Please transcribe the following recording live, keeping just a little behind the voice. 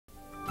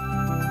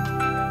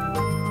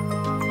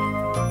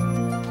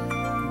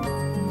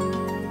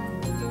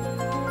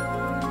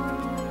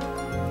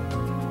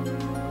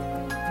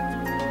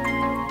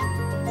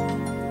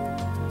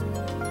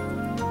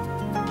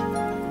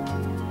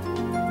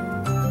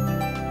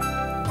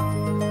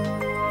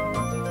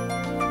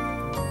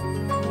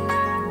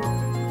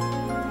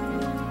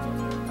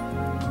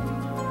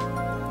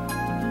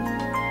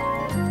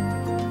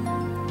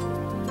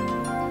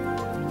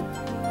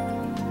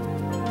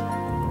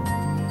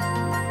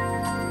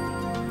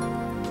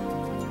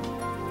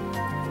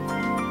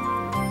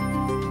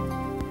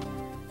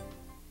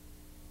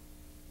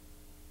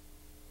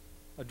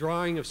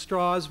drawing of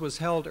straws was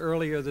held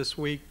earlier this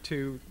week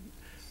to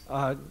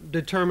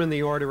determine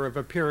the order of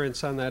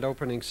appearance on that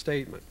opening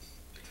statement.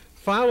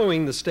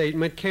 Following the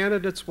statement,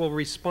 candidates will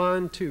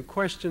respond to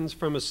questions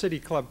from a City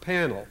Club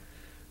panel,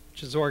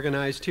 which is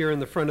organized here in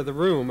the front of the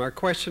room. Our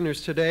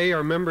questioners today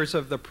are members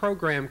of the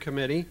Program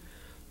Committee,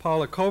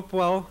 Paula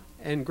Copewell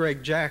and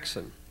Greg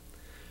Jackson.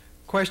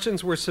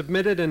 Questions were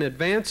submitted in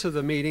advance of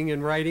the meeting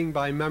in writing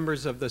by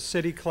members of the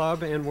City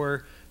Club and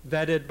were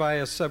vetted by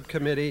a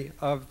subcommittee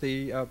of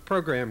the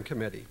Program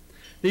Committee.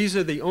 These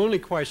are the only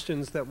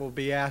questions that will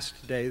be asked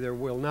today. There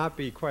will not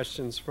be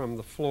questions from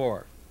the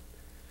floor.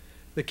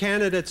 The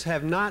candidates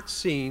have not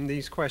seen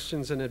these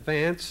questions in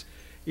advance.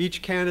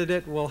 Each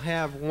candidate will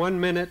have 1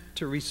 minute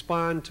to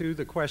respond to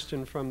the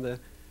question from the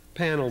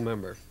panel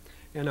member.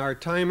 And our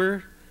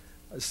timer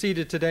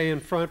seated today in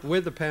front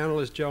with the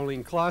panel is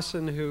Jolene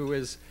Clausen, who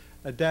is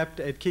adept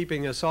at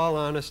keeping us all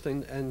honest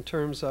in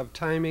terms of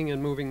timing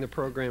and moving the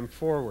program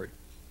forward.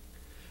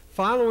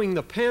 Following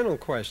the panel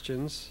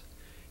questions,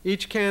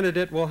 each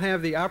candidate will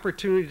have the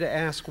opportunity to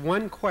ask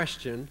one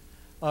question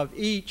of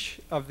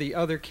each of the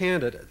other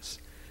candidates.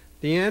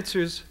 The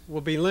answers will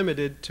be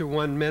limited to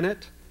 1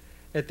 minute.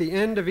 At the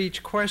end of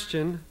each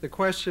question, the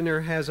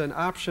questioner has an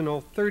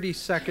optional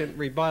 30-second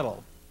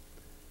rebuttal.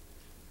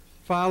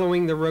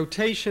 Following the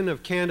rotation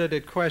of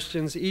candidate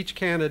questions, each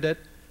candidate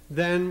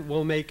then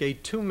will make a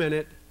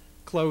 2-minute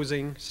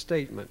closing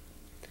statement.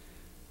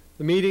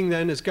 The meeting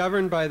then is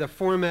governed by the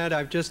format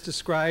I've just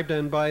described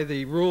and by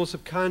the rules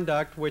of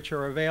conduct, which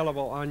are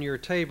available on your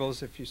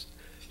tables if you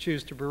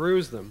choose to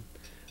peruse them.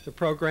 The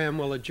program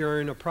will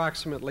adjourn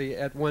approximately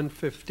at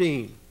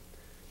 1:15.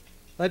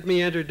 Let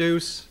me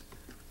introduce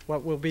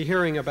what we'll be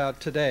hearing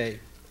about today.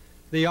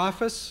 The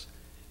office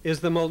is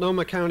the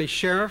Multnomah County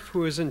Sheriff,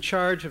 who is in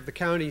charge of the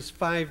county's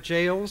 5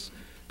 jails,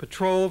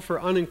 patrol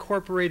for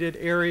unincorporated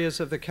areas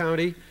of the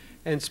county,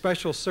 and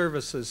special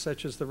services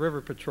such as the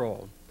River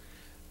Patrol.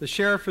 The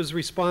Sheriff is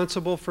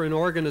responsible for an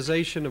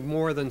organization of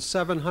more than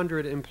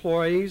 700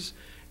 employees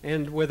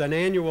and with an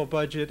annual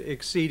budget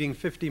exceeding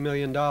 $50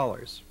 million.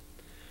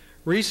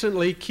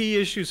 Recently, key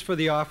issues for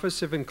the office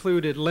have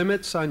included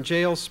limits on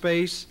jail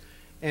space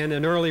and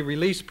an early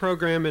release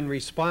program in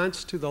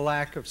response to the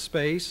lack of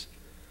space,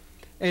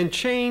 and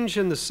change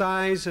in the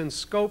size and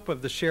scope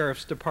of the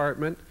Sheriff's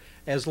Department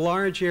as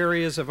large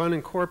areas of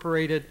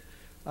unincorporated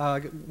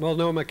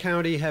Multnomah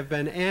County have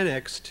been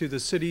annexed to the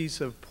cities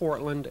of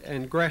Portland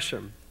and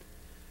Gresham.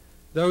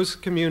 Those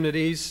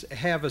communities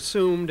have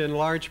assumed in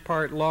large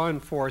part law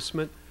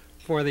enforcement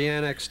for the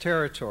annexed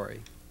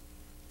territory.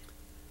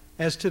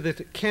 As to the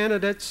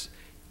candidates,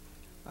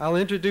 I'll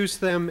introduce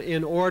them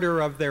in order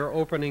of their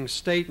opening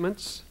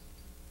statements.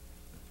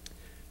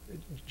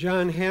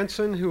 John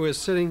Hanson, who is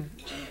sitting,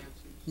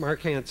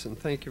 Mark Hanson,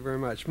 thank you very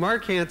much.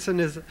 Mark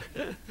Hanson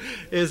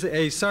is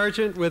a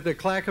sergeant with the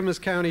Clackamas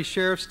County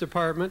Sheriff's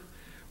Department,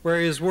 where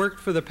he has worked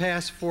for the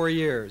past 4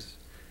 years.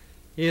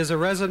 He is a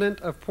resident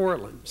of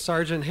Portland.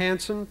 Sergeant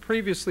Hanson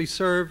previously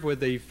served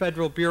with the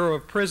Federal Bureau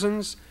of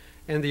Prisons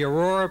and the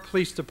Aurora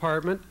Police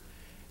Department,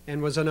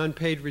 and was an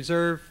unpaid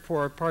reserve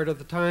for part of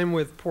the time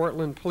with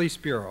Portland Police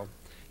Bureau.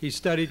 He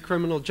studied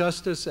criminal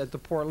justice at the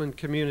Portland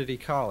Community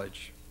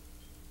College.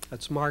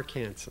 That's Mark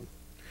Hanson.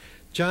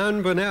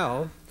 John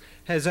Bunnell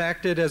has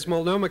acted as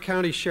Multnomah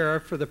County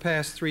Sheriff for the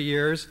past 3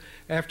 years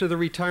after the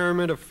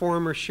retirement of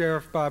former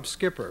Sheriff Bob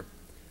Skipper.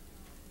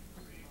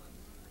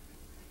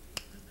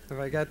 Have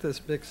I got this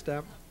mixed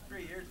up?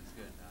 3 years is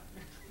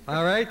good.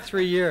 All right,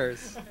 3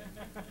 years.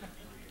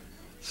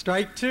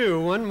 Strike 2,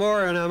 1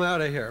 more and I'm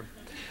out of here.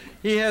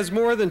 He has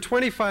more than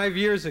 25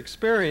 years'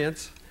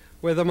 experience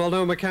with the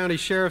Multnomah County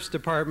Sheriff's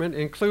Department,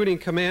 including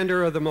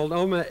commander of the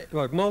Multnomah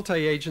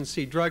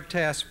Multi-Agency Drug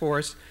Task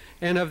Force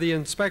and of the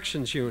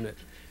Inspections Unit,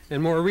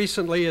 and more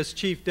recently as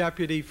Chief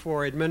Deputy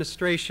for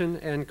Administration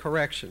and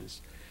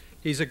Corrections.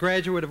 He's a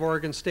graduate of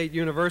Oregon State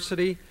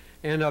University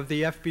and of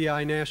the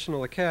FBI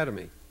National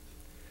Academy.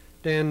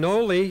 Dan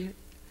Noelle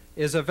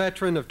is a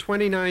veteran of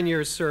 29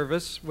 years'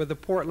 service with the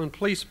Portland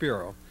Police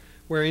Bureau,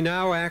 where he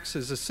now acts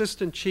as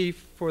Assistant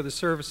Chief for the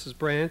Services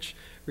Branch,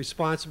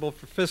 responsible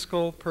for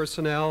fiscal,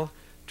 personnel,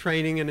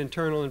 training, and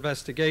internal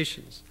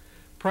investigations.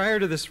 Prior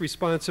to this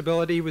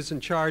responsibility, he was in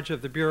charge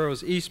of the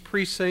Bureau's East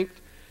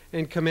Precinct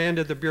and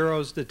commanded the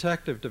Bureau's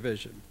Detective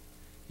Division.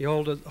 He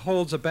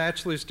holds a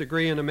bachelor's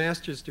degree and a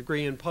master's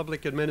degree in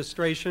public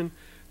administration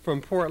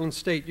from Portland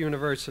State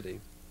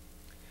University.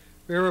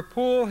 Vera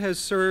Pool has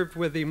served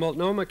with the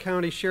Multnomah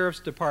County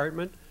Sheriff's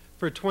Department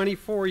for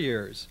 24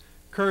 years,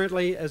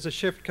 currently as a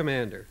shift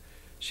commander.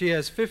 She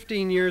has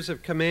 15 years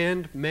of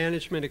command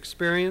management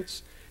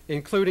experience,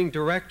 including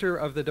director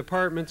of the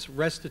department's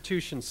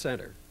restitution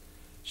center.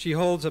 She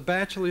holds a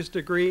bachelor's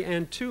degree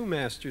and 2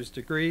 master's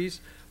degrees,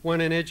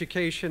 one in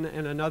education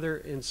and another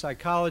in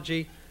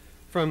psychology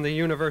from the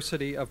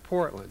University of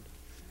Portland.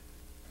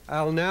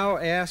 I'll now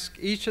ask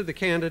each of the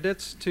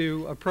candidates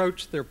to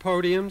approach their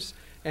podiums,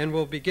 and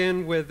we'll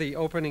begin with the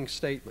opening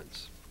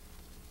statements.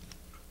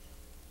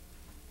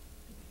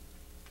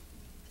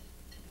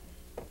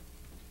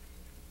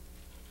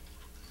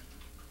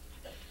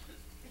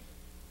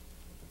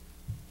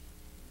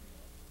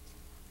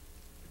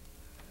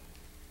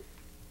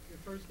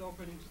 First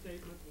opening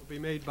statement will be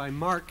made by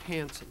Mark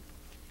Hanson.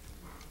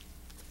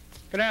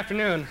 Good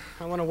afternoon.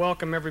 I want to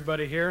welcome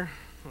everybody here,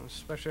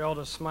 especially all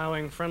the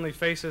smiling, friendly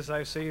faces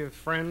I see of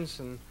friends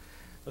and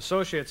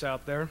associates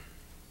out there.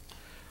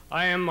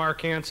 I am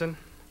Mark Hanson.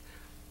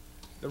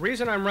 The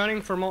reason I'm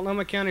running for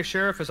Multnomah County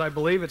Sheriff is I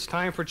believe it's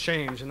time for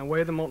change in the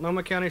way the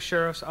Multnomah County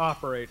Sheriff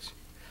operates.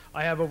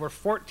 I have over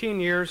 14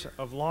 years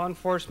of law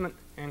enforcement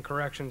and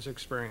corrections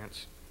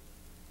experience.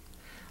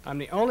 I'm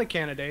the only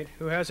candidate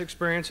who has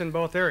experience in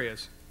both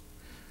areas.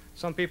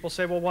 Some people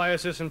say, well, why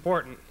is this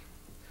important?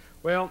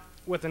 Well,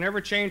 with an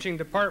ever-changing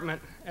department,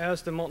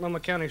 as the Multnomah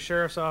County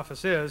Sheriff's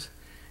Office is,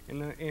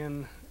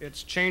 in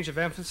its change of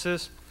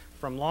emphasis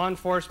from law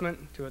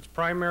enforcement to its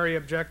primary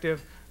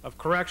objective of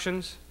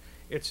corrections,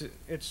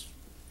 it's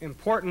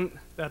important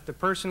that the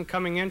person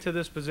coming into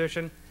this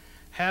position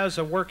has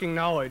a working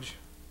knowledge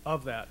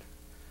of that.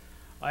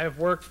 I have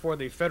worked for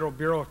the Federal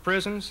Bureau of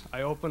Prisons.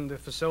 I opened the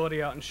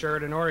facility out in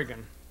Sheridan,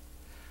 Oregon.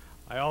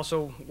 I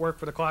also work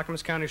for the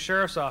Clackamas County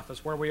Sheriff's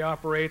Office, where we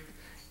operate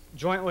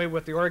jointly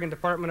with the Oregon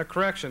Department of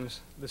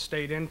Corrections, the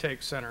state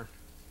intake center,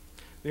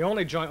 the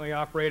only jointly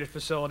operated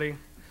facility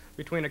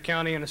between a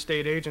county and a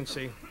state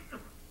agency.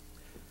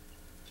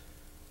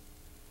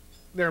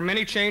 There are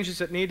many changes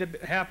that need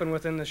to happen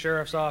within the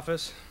Sheriff's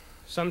Office.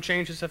 Some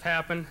changes have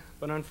happened,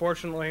 but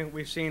unfortunately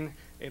we've seen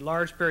a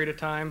large period of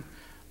time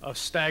of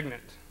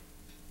stagnant,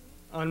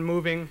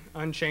 unmoving,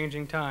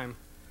 unchanging time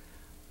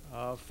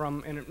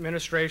from an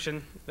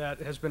administration that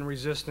has been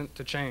resistant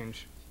to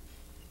change.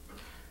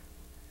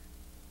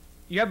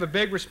 You have a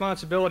big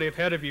responsibility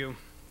ahead of you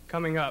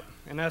coming up,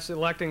 and that's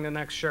electing the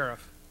next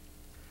sheriff.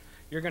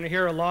 You're going to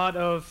hear a lot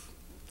of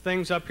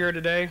things up here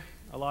today,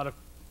 a lot of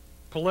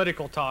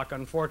political talk,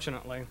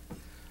 unfortunately.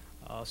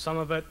 Some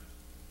of it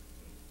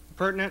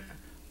pertinent,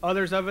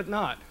 others of it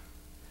not.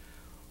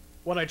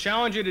 What I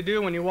challenge you to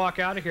do when you walk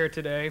out of here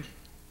today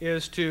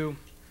is to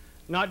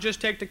not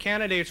just take the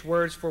candidate's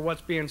words for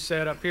what's being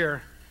said up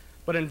here,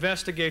 but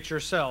investigate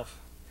yourself.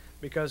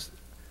 Because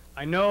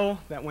I know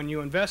that when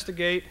you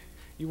investigate,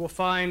 you will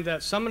find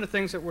that some of the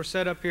things that were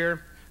said up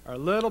here are a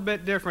little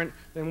bit different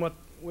than what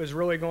was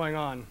really going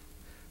on.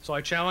 So I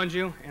challenge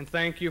you and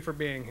thank you for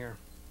being here.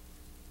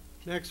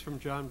 Next from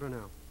John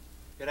Bunnell.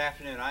 Good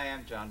afternoon. I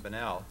am John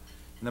Bunnell.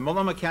 And the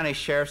Multnomah County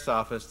Sheriff's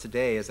Office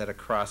today is at a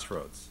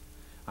crossroads.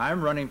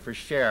 I'm running for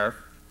sheriff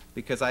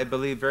because I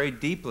believe very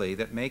deeply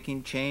that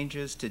making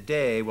changes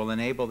today will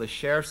enable the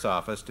Sheriff's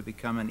Office to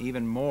become an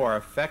even more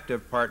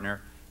effective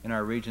partner in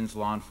our region's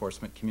law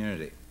enforcement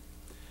community.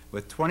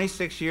 With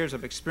 26 years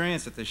of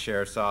experience at the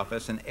Sheriff's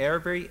Office in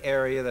every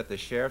area that the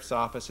Sheriff's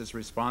Office is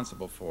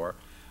responsible for,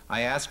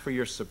 I ask for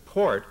your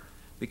support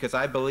because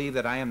I believe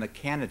that I am the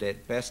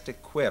candidate best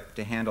equipped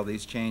to handle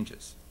these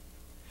changes.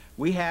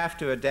 We have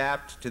to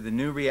adapt to the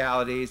new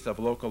realities of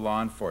local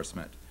law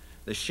enforcement.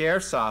 The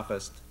Sheriff's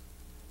Office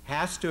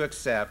has to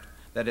accept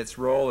that its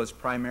role is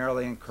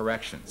primarily in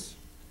corrections.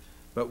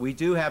 But we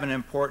do have an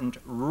important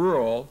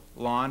rural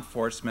law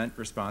enforcement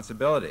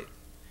responsibility.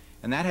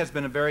 And that has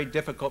been a very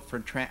difficult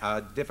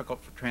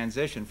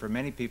transition for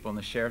many people in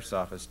the Sheriff's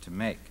Office to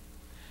make.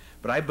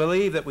 But I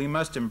believe that we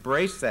must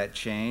embrace that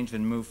change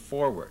and move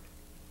forward.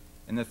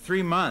 In the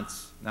 3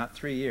 months, not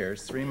 3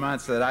 years, 3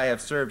 months that I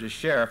have served as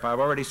sheriff, I've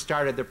already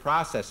started the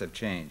process of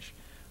change.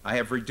 I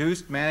have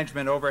reduced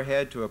management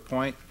overhead to a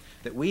point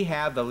that we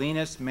have the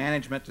leanest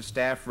management to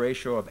staff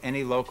ratio of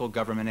any local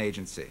government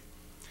agency.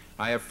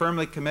 I have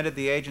firmly committed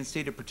the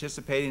agency to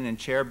participating in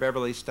Chair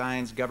Beverly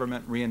Stein's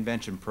government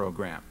reinvention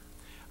program.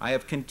 I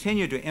have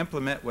continued to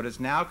implement what is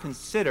now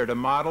considered a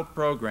model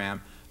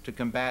program to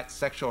combat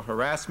sexual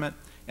harassment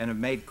and have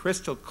made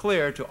crystal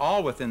clear to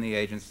all within the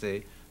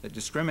agency that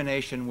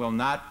discrimination will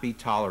not be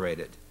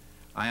tolerated.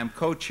 I am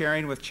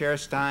co-chairing with Chair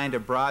Stein a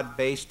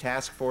broad-based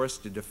task force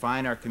to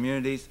define our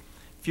community's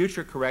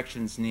future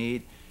corrections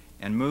need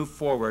and move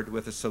forward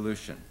with a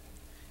solution.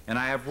 And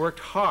I have worked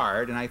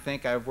hard, and I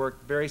think I've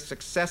worked very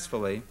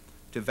successfully,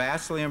 to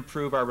vastly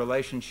improve our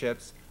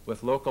relationships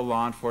with local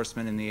law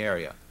enforcement in the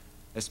area,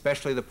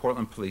 especially the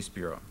Portland Police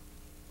Bureau.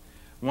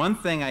 One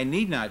thing I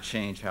need not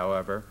change,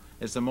 however,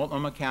 is the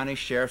Multnomah County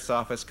Sheriff's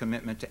Office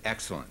commitment to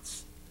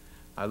excellence.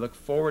 I look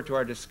forward to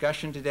our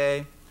discussion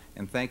today,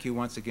 and thank you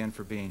once again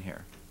for being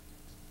here.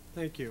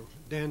 Thank you.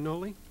 Dan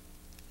Noelle?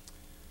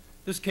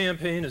 This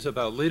campaign is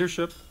about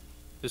leadership.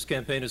 This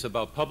campaign is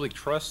about public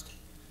trust.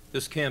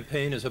 This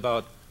campaign is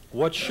about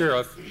what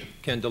sheriff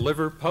can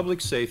deliver public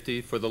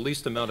safety for the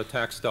least amount of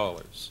tax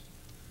dollars.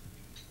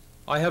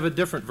 I have a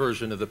different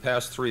version of the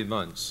past 3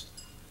 months.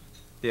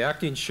 The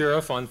acting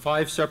sheriff on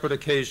 5 separate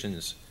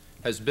occasions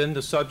has been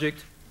the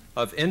subject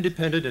of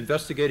independent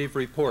investigative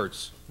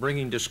reports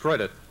bringing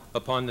discredit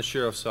upon the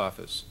sheriff's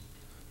office.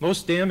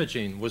 Most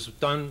damaging was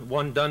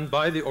one done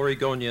by the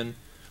Oregonian,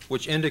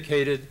 which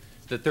indicated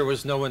that there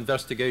was no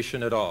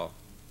investigation at all.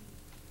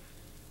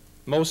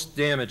 Most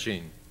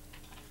damaging,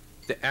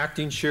 the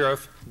acting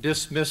sheriff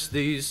dismissed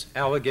these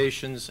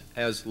allegations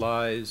as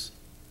lies,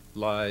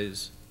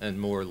 lies,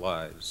 and more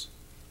lies.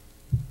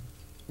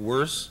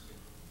 Worse,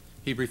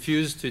 He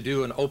refused to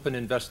do an open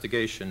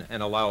investigation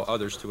and allow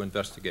others to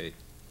investigate.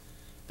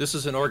 This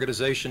is an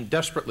organization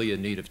desperately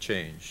in need of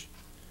change,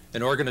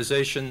 an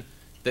organization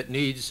that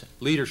needs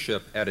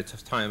leadership at its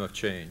time of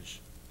change.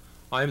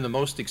 I am the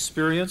most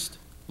experienced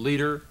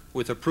leader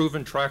with a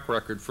proven track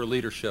record for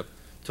leadership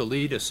to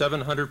lead a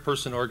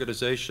 700-person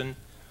organization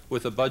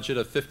with a budget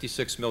of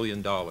 $56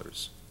 million.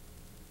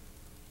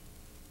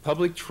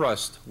 Public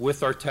trust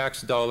with our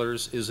tax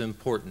dollars is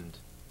important,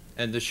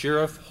 and the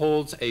sheriff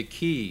holds a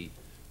key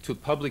to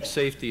public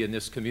safety in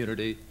this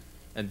community,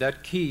 and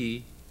that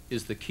key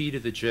is the key to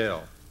the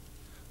jail.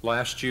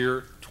 Last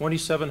year,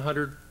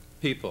 2,700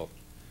 people,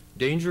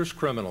 dangerous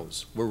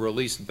criminals, were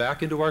released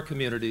back into our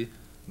community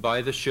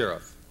by the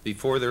sheriff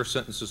before their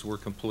sentences were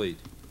complete.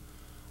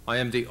 I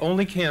am the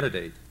only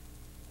candidate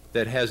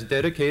that has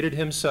dedicated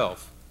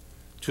himself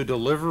to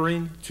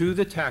delivering to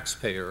the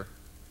taxpayer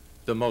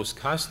the most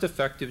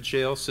cost-effective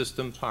jail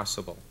system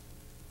possible.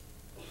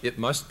 It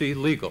must be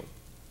legal.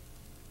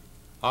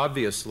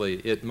 Obviously,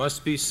 it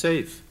must be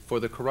safe for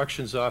the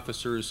corrections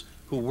officers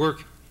who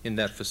work in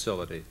that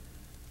facility.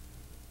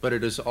 But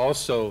it is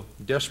also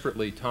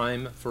desperately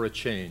time for a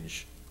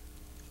change.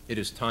 It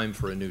is time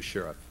for a new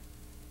sheriff.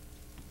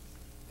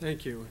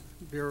 Thank you.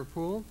 Vera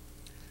Pool?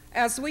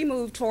 As we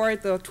move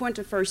toward the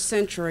 21st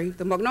century,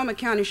 the Multnomah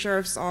County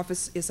Sheriff's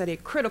Office is at a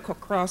critical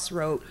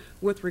crossroad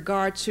with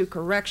regard to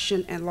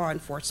correction and law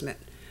enforcement.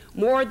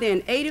 More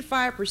than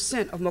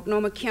 85% of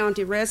Multnomah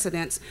County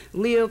residents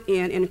live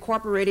in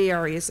incorporated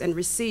areas and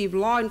receive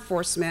law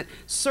enforcement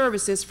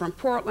services from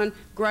Portland,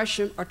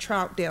 Gresham, or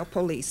Troutdale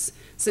police.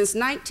 Since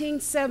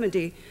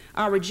 1970,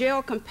 our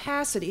jail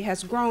capacity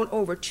has grown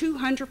over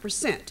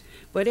 200%,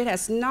 but it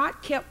has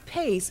not kept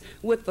pace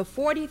with the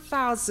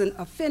 40,000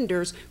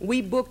 offenders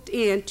we booked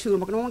into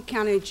Multnomah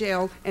County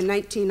Jail in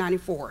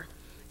 1994.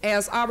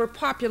 As our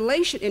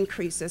population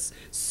increases,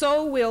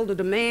 so will the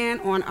demand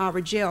on our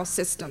jail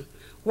system.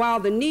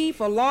 While the need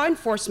for law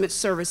enforcement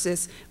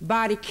services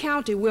by the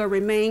county will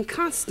remain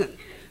constant,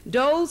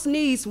 those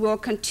needs will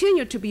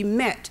continue to be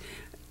met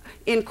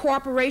in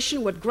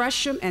cooperation with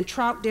Gresham and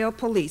Troutdale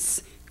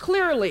police.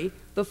 Clearly,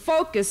 the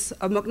focus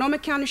of Multnomah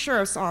County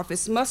Sheriff's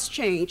Office must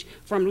change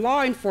from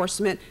law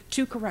enforcement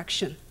to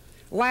correction.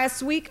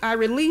 Last week, I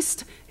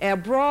released a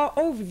broad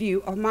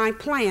overview of my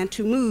plan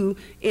to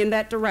move in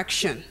that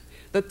direction.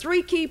 The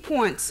three key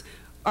points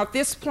of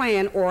this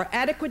plan are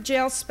adequate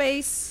jail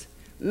space,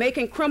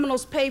 making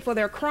criminals pay for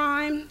their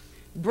crime,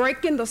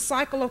 breaking the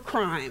cycle of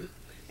crime.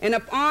 And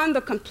upon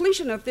the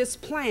completion of this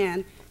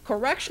plan,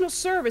 correctional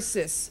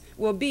services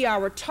will be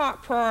our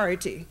top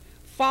priority,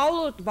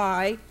 followed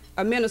by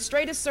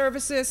administrative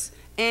services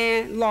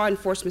and law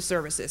enforcement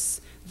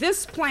services.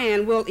 This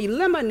plan will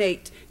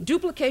eliminate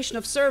duplication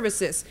of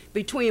services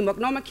between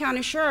Multnomah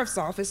County Sheriff's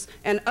Office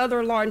and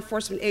other law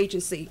enforcement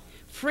agencies,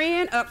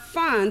 freeing up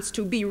funds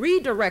to be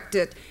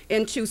redirected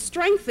and to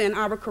strengthen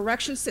our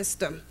correction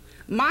system.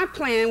 My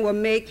plan will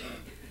make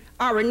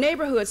our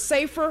neighborhoods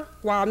safer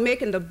while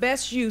making the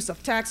best use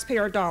of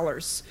taxpayer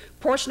dollars.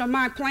 Portion of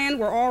my plan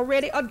were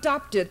already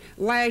adopted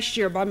last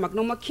year by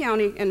Multnomah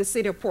County and the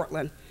city of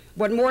Portland,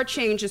 but more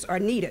changes are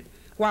needed.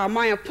 While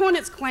my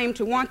opponents claim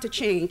to want to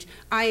change,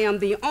 I am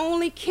the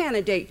only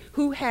candidate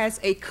who has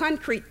a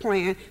concrete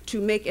plan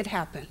to make it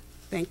happen.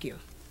 Thank you.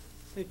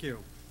 Thank you.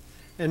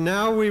 And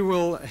now we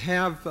will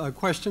have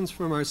questions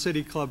from our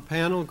City Club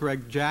panel,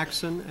 Greg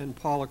Jackson and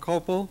Paula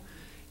Copel.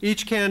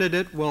 Each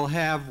candidate will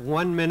have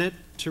 1 minute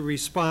to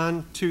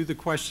respond to the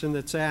question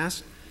that's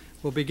asked.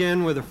 We'll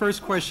begin with the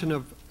first question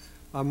of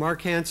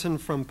Mark Hanson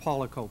from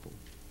Paula Copel.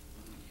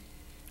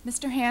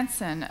 Mr.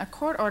 Hanson, a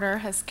court order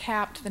has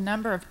capped the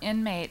number of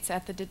inmates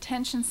at the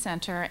detention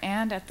center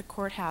and at the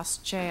courthouse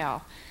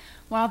jail.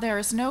 While there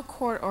is no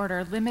court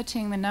order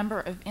limiting the number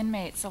of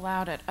inmates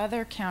allowed at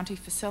other county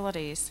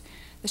facilities,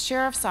 the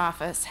Sheriff's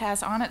Office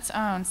has on its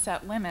own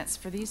set limits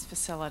for these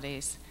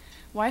facilities.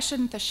 Why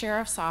shouldn't the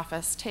Sheriff's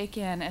Office take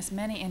in as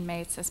many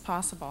inmates as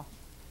possible?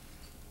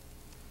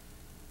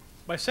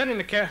 By setting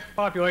the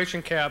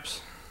population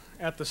caps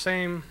at the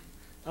same,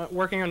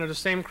 working under the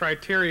same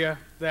criteria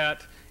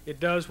that it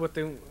does with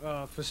the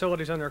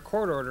facilities under a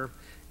court order,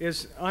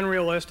 is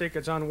unrealistic,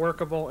 it's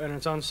unworkable, and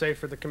it's unsafe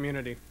for the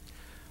community.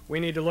 We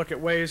need to look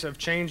at ways of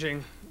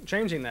changing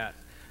that.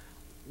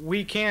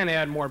 We can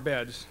add more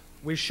beds.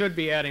 We should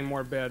be adding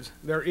more beds.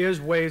 There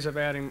are ways of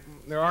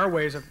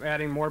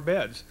adding more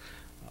beds.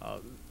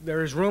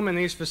 There is room in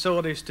these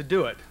facilities to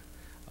do it.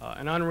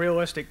 An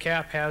unrealistic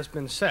cap has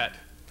been set.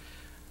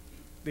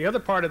 The other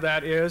part of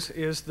that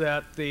is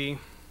that the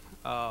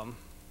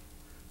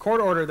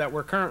court order that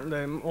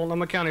the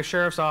Multnomah County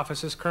Sheriff's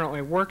Office is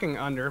currently working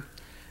under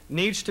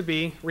needs to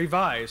be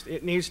revised.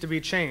 It needs to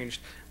be changed.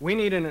 We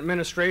need an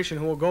administration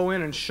who will go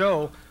in and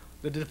show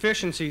the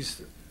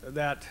deficiencies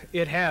that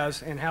it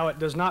has and how it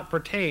does not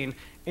pertain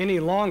any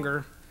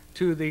longer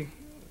to the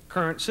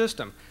current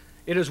system.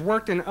 It has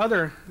worked in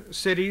other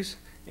cities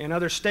and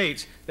other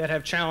states that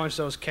have challenged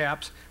those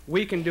caps.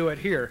 We can do it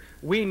here.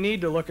 We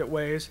need to look at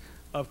ways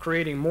of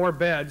creating more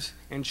beds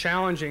and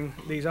challenging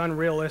these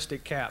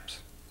unrealistic caps.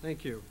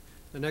 Thank you.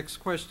 The next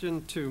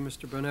question to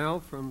Mr.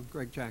 Bunnell from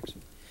Greg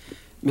Jackson.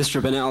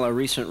 Mr. Bunnell, a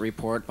recent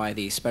report by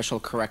the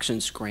Special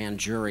Corrections Grand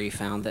Jury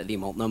found that the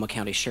Multnomah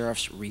County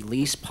Sheriff's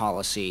release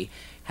policy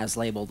has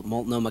labeled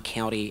Multnomah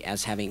County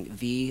as having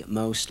the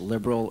most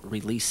liberal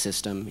release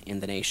system in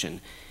the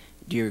nation.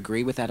 Do you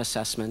agree with that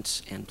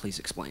assessment, and please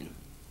explain?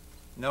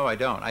 No, I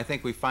don't. I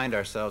think we find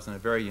ourselves in a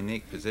very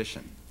unique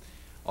position.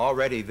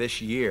 Already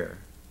this year,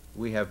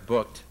 we have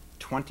booked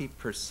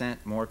 20%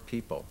 more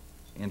people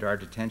into our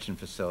detention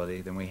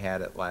facility than we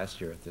had at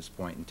last year at this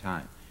point in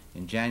time.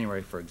 In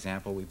January, for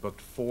example, we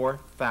booked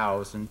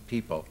 4,000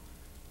 people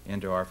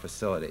into our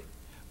facility.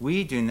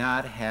 We do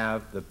not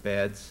have the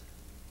beds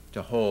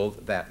to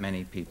hold that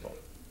many people.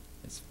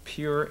 It's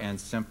pure and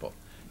simple.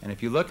 And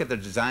if you look at the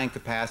design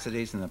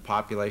capacities and the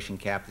population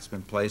cap that's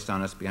been placed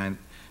on us behind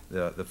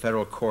the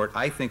federal court,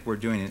 I think we're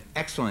doing an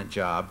excellent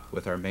job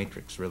with our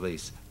matrix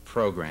release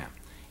program.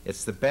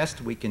 It's the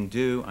best we can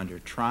do under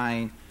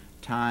trying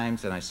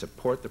times, and I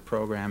support the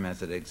program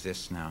as it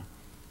exists now.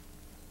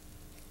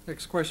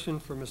 Next question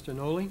for Mr.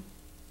 Noelle.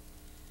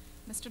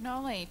 Mr.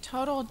 Noelle,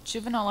 total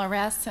juvenile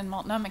arrests in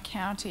Multnomah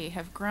County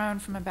have grown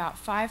from about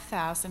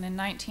 5,000 in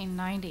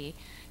 1990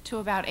 to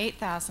about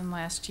 8,000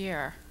 last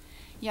year.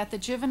 Yet the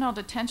juvenile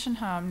detention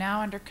home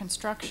now under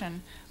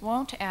construction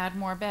won't add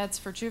more beds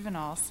for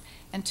juveniles,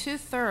 and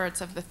 2/3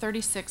 of the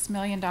 $36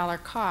 million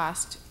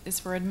cost is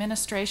for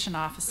administration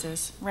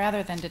offices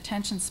rather than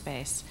detention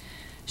space.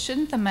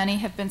 Shouldn't the money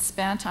have been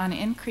spent on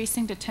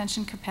increasing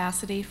detention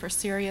capacity for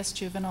serious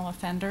juvenile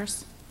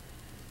offenders?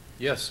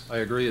 Yes, I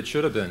agree it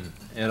should have been.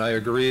 And I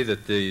agree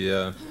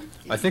that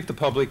I think the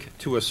public,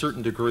 to a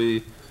certain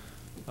degree,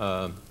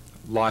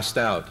 lost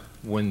out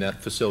when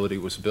that facility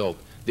was built.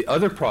 The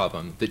other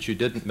problem that you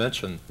didn't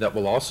mention that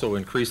will also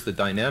increase the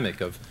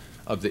dynamic of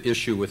the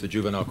issue with the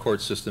juvenile court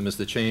system is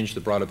the change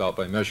that brought about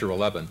by Measure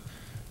 11.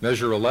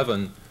 Measure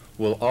 11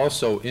 will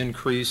also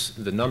increase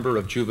the number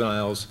of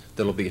juveniles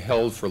that will be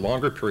held for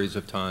longer periods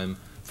of time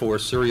for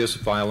serious,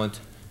 violent,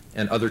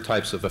 and other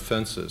types of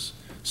offenses.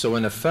 So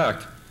in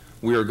effect,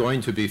 we are going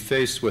to be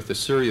faced with a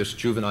serious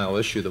juvenile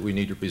issue that we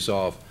need to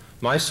resolve.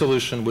 My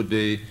solution would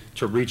be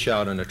to reach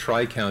out on a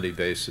tri-county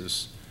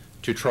basis,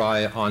 to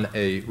try on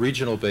a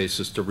regional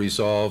basis to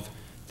resolve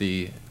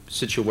the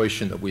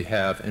situation that we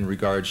have in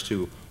regards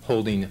to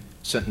holding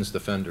sentenced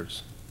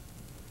offenders.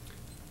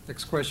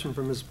 Next question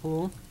from Ms.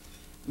 Poole.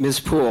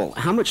 Ms. Poole,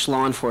 how much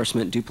law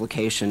enforcement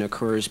duplication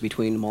occurs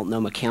between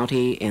Multnomah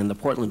County and the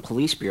Portland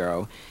Police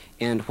Bureau,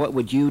 and what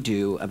would you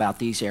do about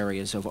these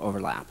areas of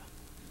overlap?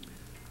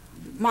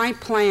 My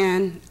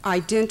plan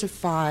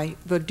identify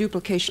the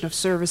duplication of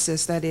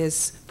services that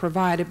is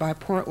provided by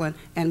Portland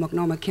and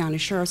Multnomah County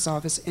Sheriff's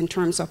Office in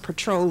terms of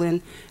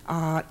patrolling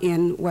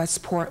in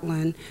West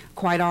Portland.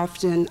 Quite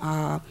often,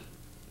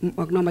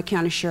 Multnomah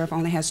County Sheriff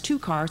only has 2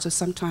 cars, so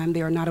sometimes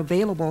they are not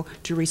available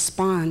to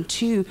respond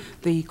to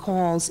the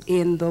calls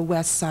in the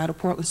west side of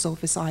Portland,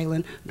 Sophus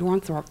Island,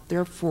 Dornthorpe.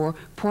 Therefore,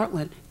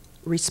 Portland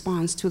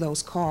responds to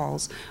those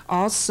calls.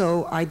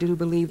 Also, I do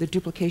believe the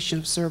duplication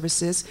of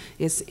services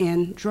is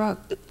in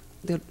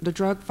the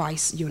drug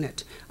vice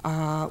unit.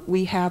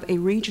 We have a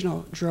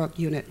regional drug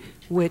unit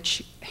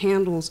which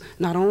handles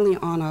not only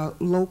on a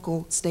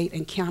local, state,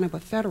 and county,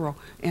 but federal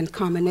in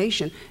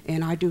combination.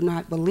 And I do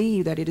not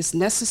believe that it is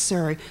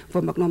necessary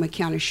for Multnomah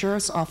County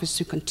Sheriff's Office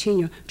to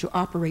continue to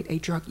operate a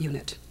drug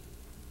unit.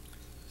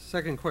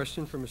 Second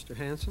question for Mr.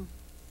 Hanson.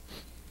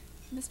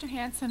 Mr.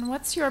 Hanson,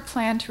 what's your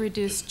plan to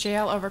reduce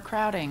jail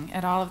overcrowding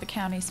at all of the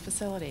county's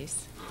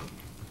facilities?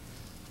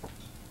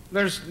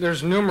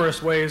 There's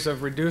numerous ways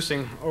of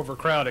reducing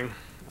overcrowding.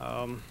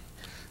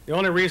 The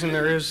only reason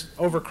there is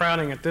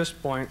overcrowding at this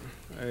point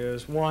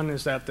is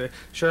that the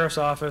Sheriff's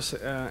Office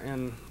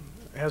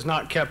has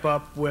not kept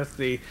up with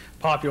the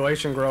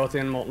population growth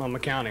in Multnomah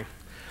County.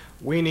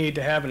 We need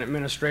to have an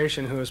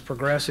administration who is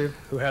progressive,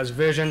 who has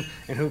vision,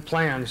 and who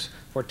plans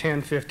for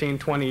 10, 15,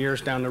 20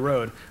 years down the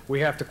road. We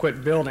have to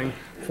quit building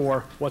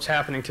for what's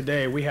happening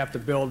today. We have to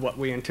build what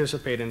we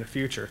anticipate in the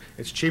future.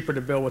 It's cheaper to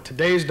build with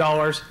today's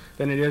dollars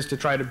than it is to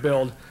try to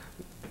build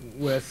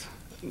with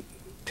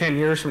 10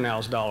 years from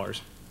now's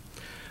dollars.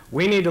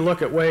 We need to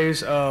look at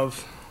ways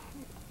of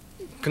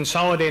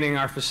consolidating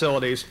our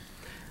facilities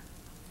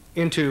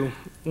into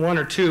 1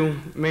 or 2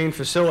 main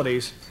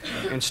facilities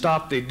and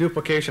stop the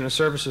duplication of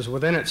services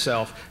within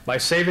itself. By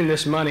saving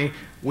this money,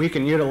 we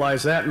can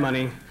utilize that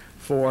money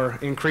for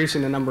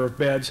increasing the number of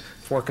beds,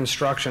 for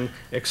construction,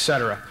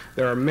 etc.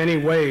 There are many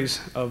ways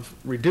of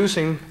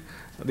reducing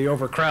the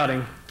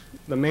overcrowding.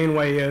 The main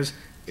way is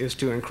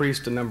to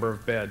increase the number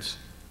of beds.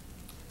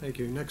 Thank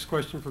you. Next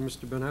question for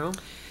Mr. Bunnell.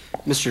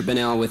 Mr.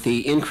 Bunnell, with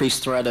the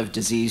increased threat of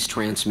disease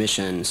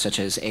transmission, such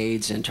as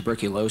AIDS and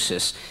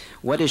tuberculosis,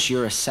 what is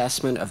your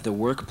assessment of the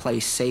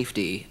workplace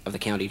safety of the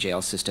county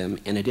jail system?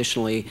 And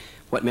additionally,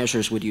 what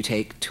measures would you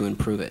take to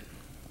improve it?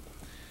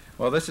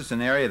 Well, this is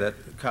an area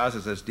that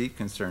causes us deep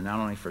concern, not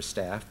only for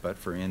staff, but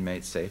for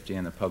inmate safety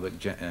and the public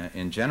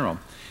in general.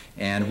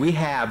 And we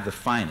have the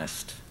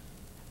finest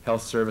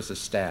health services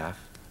staff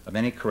of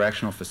any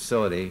correctional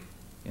facility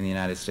in the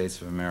United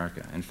States of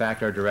America. In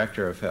fact, our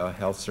Director of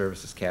Health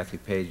Services, Kathy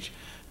Page,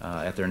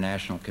 at their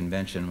national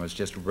convention was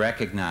just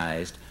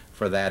recognized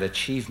for that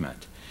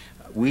achievement.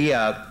 We,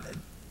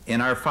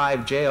 in our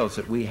 5 jails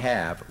that we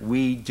have,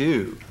 we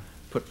do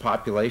put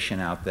population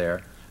out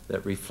there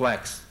that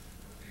reflects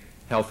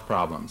health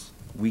problems.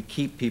 We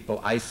keep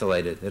people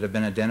isolated that have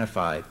been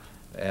identified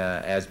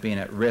as being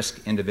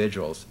at-risk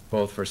individuals,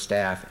 both for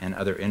staff and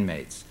other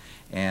inmates.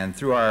 And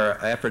through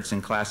our efforts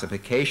in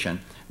classification,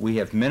 we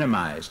have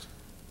minimized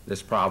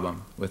this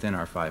problem within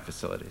our 5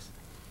 facilities.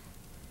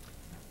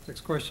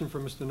 Next question for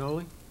Mr.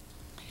 Noelle.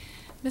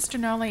 Mr.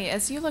 Noelle,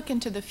 as you look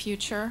into the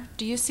future,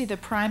 do you see the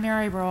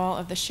primary role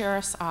of the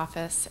Sheriff's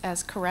Office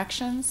as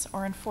corrections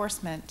or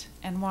enforcement,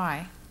 and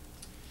why?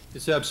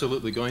 It's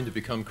absolutely going to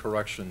become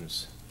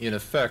corrections. In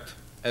effect,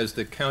 as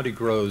the county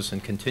grows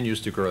and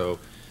continues to grow,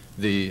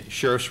 the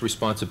sheriff's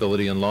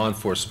responsibility in law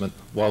enforcement,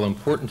 while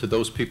important to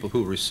those people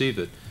who receive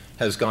it,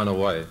 has gone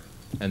away.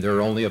 And there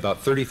are only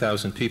about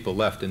 30,000 people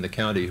left in the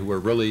county who are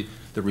really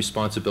the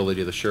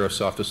responsibility of the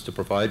Sheriff's Office to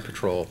provide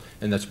patrol,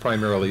 and that's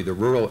primarily the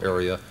rural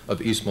area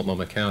of East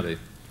Multnomah County.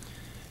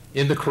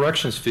 In the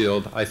corrections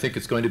field, I think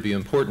it's going to be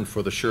important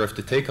for the sheriff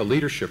to take a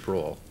leadership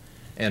role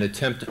and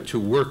attempt to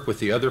work with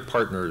the other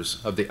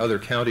partners of the other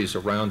counties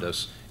around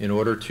us in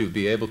order to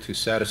be able to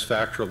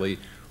satisfactorily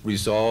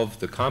resolve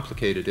the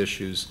complicated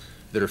issues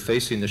that are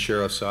facing the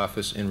Sheriff's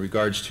Office in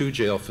regards to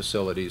jail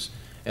facilities,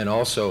 and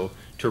also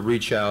to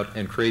reach out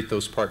and create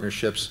those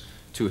partnerships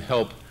to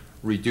help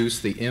reduce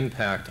the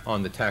impact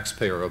on the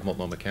taxpayer of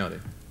Multnomah County.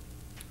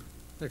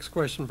 Next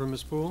question for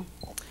Ms. Pool.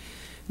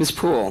 Ms.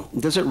 Pool,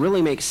 does it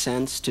really make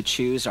sense to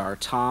choose our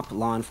top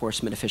law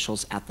enforcement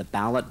officials at the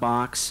ballot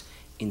box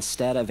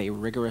instead of a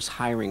rigorous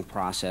hiring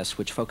process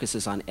which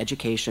focuses on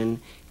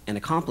education and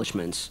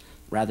accomplishments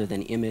rather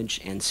than image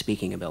and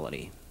speaking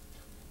ability?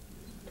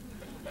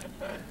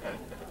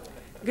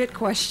 Good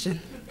question.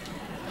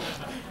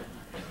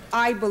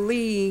 I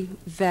believe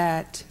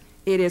that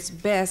it is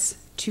best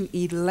to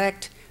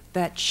elect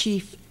that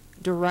chief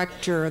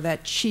director,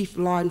 that chief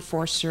law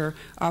enforcer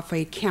of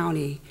a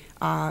county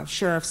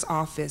sheriff's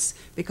office,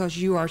 because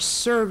you are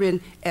serving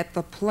at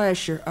the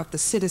pleasure of the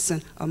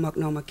citizen of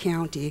Multnomah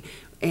County,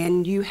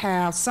 and you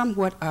have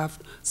somewhat of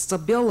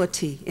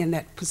stability in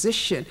that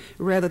position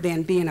rather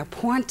than being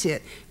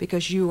appointed,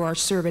 because you are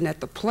serving at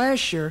the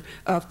pleasure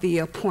of the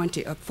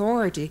appointed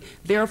authority.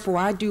 Therefore,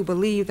 I do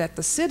believe that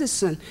the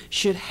citizen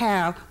should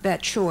have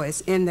that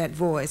choice and that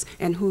voice,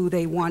 and who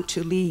they want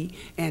to lead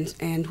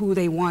and who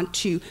they want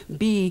to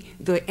be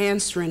the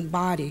answering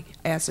body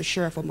as a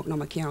sheriff of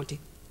Multnomah County.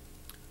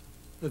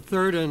 The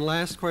third and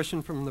last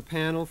question from the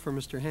panel for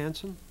Mr.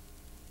 Hanson.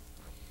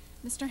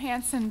 Mr.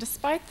 Hanson,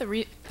 despite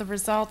the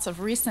results of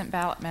recent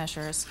ballot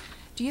measures,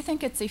 do you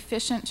think it's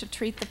efficient to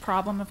treat the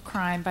problem of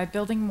crime by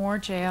building more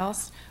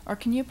jails, or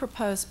can you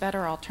propose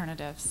better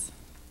alternatives?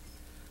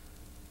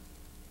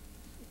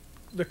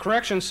 The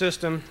correction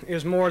system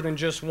is more than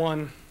just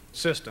one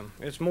system.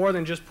 It's more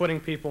than just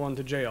putting people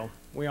into jail.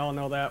 We all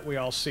know that. We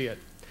all see it.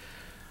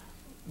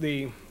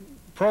 The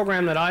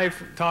program that I've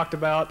talked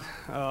about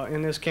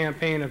in this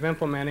campaign of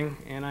implementing,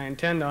 and I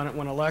intend on it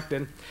when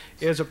elected,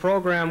 is a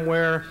program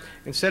where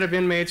instead of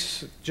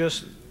inmates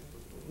just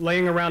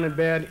laying around in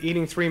bed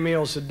eating 3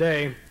 meals a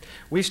day,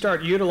 we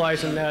start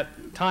utilizing that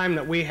time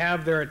that we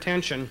have their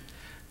attention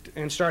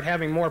and start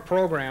having more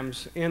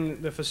programs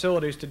in the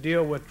facilities to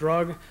deal with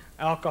drug,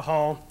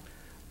 alcohol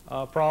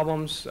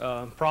problems,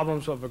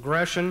 problems of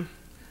aggression,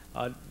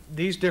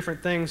 these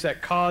different things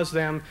that cause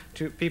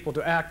people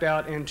to act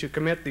out and to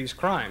commit these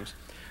crimes.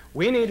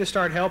 We need to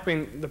start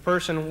helping the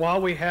person while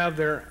we have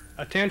their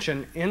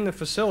attention in the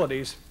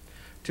facilities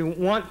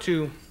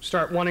to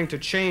start wanting to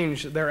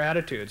change their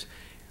attitudes.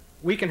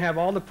 We can have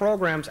all the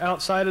programs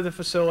outside of the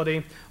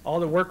facility, all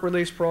the work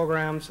release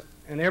programs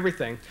and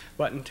everything,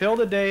 but until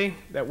the day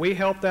that we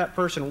help that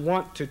person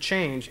want to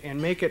change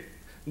and make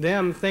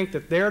them think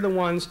that they're the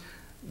ones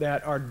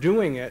that are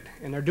doing it,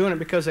 and they're doing it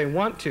because they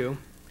want to,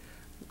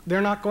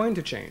 they're not going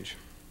to change.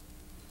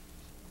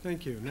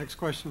 Thank you. Next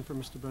question for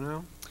Mr.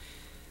 Bunnell.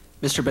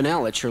 Mr.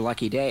 Bunnell, it's your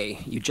lucky day.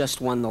 You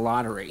just won the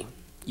lottery.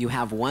 You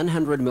have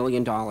 $100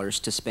 million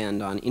to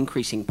spend on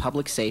increasing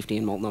public safety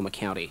in Multnomah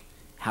County.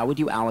 How would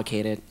you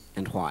allocate it,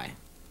 and why?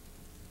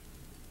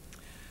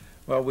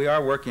 Well, we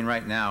are working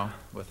right now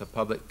with a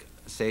public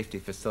safety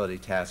facility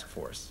task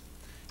force.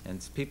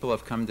 And people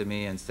have come to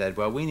me and said,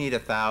 well, we need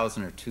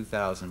 1,000 or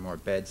 2,000 more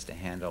beds to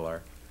handle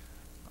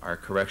our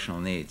correctional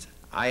needs.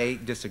 I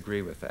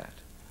disagree with that.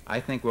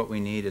 I think what we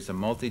need is a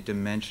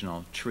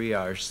multidimensional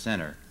triage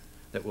center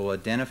that will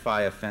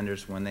identify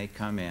offenders when they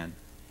come in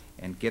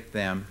and get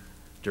them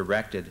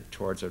directed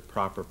towards a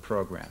proper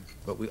program.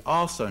 But we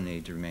also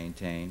need to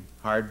maintain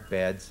hard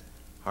beds,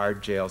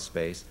 hard jail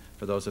space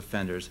for those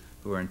offenders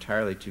who are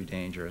entirely too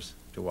dangerous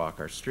to walk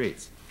our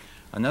streets.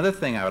 Another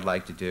thing I would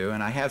like to do,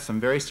 and I have some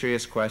very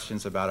serious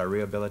questions about our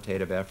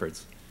rehabilitative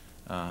efforts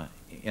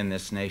in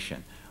this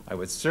nation. I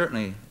would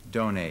certainly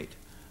donate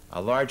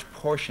a large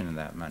portion of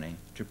that money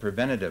to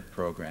preventative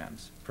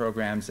programs,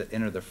 programs that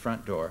enter the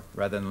front door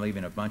rather than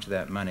leaving a bunch of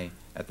that money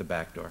at the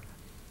back door.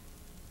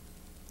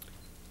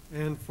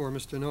 And for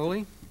Mr.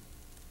 Noelle?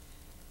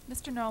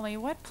 Mr. Noelle,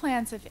 what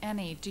plans, if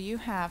any, do you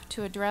have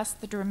to address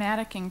the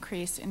dramatic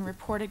increase in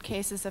reported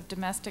cases of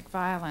domestic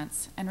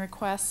violence and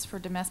requests for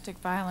domestic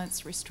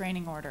violence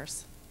restraining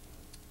orders?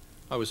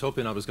 I was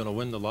hoping I was going to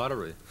win the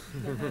lottery.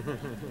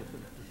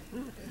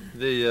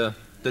 The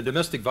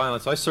domestic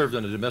violence, I served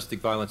on a domestic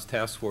violence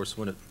task force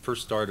when it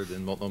first started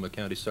in Multnomah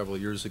County several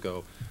years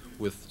ago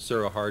with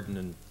Sarah Harden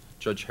and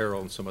Judge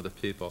Harrell and some other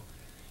people.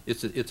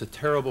 It's a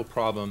terrible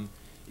problem.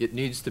 It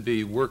needs to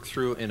be worked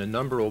through in a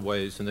number of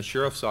ways, and the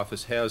Sheriff's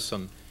Office has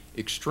some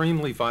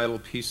extremely vital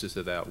pieces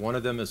of that. One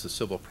of them is the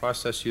Civil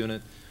Process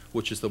Unit,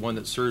 which is the one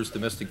that serves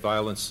domestic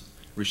violence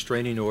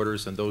restraining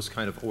orders and those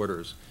kind of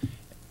orders.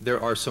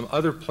 There are some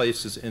other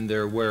places in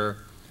there where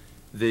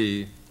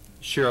the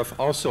sheriff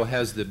also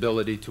has the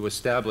ability to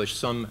establish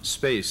some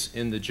space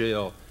in the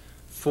jail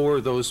for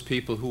those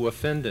people who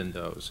offend in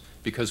those,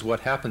 because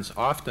what happens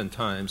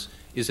oftentimes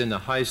is in the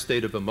high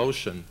state of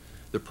emotion,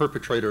 the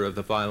perpetrator of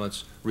the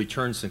violence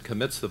returns and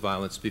commits the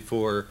violence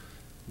before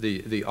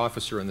the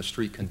officer in the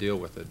street can deal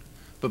with it.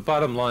 But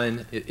bottom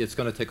line, it's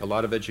going to take a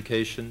lot of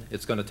education.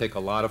 It's going to take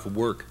a lot of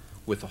work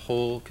with the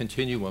whole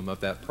continuum of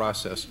that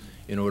process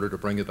in order to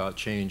bring about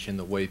change in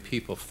the way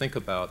people think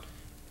about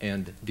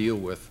and deal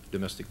with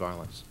domestic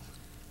violence.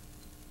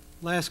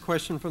 Last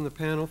question from the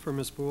panel for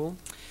Ms. Poole.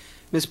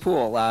 Ms.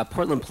 Poole,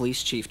 Portland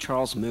Police Chief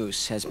Charles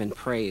Moose has been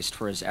praised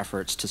for his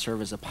efforts to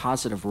serve as a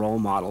positive role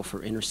model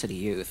for inner city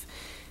youth.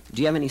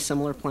 Do you have any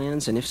similar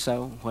plans, and if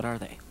so, what are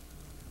they?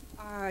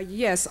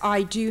 Yes,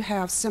 I do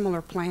have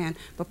similar plan.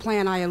 The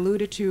plan I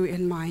alluded to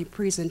in my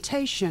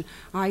presentation,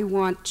 I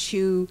want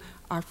to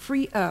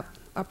free up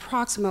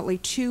approximately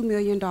 $2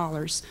 million.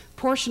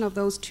 Portion of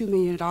those $2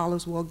 million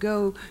will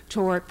go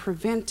toward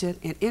preventive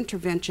and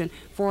intervention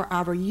for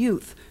our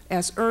youth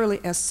as early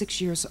as 6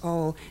 years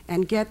old,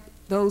 and get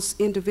those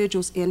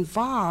individuals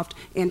involved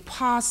in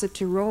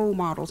positive role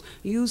models,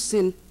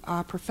 using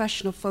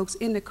professional folks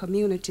in the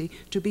community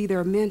to be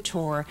their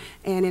mentor,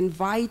 and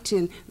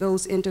inviting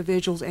those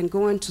individuals and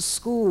going to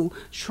school,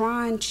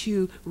 trying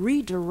to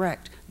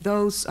redirect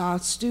those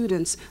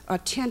students'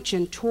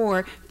 attention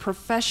toward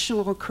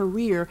professional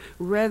career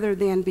rather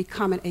than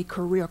becoming a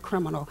career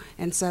criminal.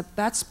 And so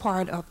that's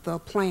part of the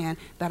plan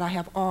that I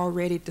have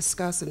already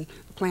discussed, and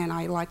the plan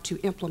I like to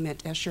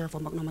implement as Sheriff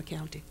of Multnomah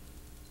County.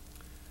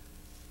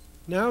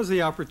 Now is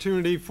the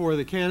opportunity for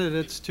the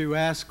candidates to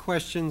ask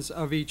questions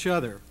of each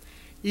other.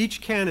 Each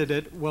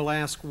candidate will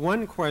ask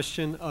one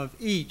question of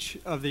each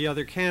of the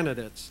other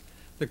candidates.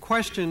 The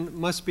question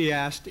must be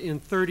asked in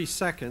 30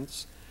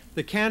 seconds.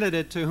 The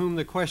candidate to whom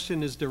the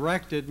question is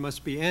directed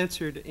must be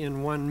answered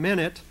in 1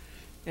 minute,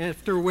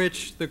 after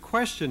which the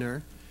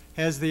questioner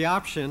has the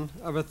option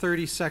of a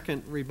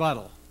 30-second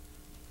rebuttal.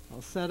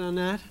 All set on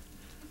that?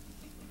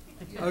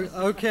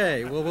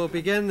 Okay, well, we'll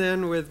begin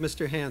then with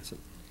Mr. Hanson.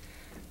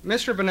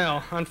 Mr.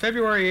 Bunnell, on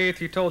February 8th,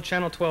 you told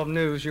Channel 12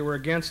 News you were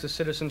against a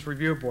Citizens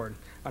Review Board.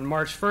 On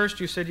March 1st,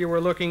 you said you were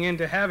looking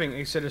into having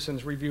a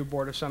Citizens Review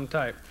Board of some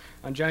type.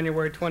 On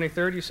January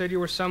 23rd, you said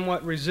you were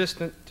somewhat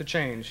resistant to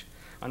change.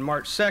 On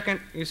March 2nd,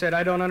 you said,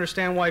 I don't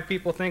understand why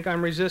people think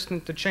I'm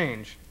resistant to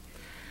change.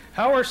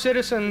 How are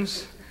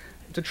citizens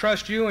to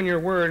trust you and your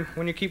word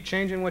when you keep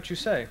changing what you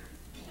say?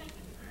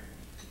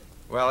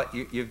 Well,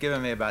 you've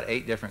given me about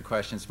 8 different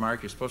questions,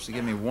 Mark. You're supposed to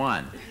give me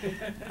one.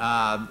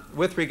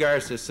 With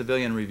regards to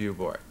Civilian Review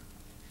Board,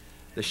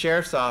 the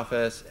Sheriff's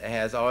Office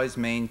has always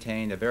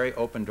maintained a very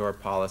open-door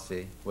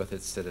policy with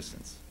its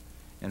citizens.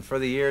 And for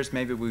the years,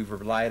 maybe we've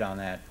relied on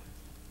that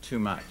too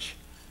much.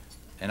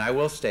 And I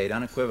will state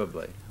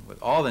unequivocally,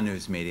 with all the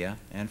news media,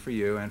 and for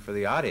you and for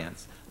the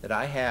audience, that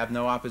I have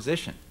no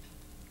opposition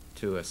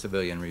to a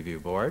Civilian Review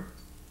Board.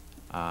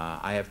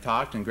 I have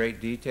talked in great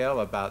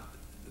detail about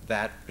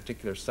that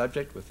particular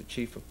subject with the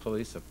Chief of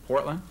Police of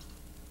Portland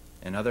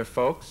and other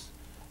folks.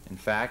 In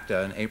fact,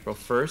 on April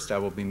 1st, I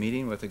will be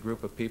meeting with a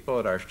group of people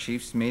at our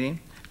Chiefs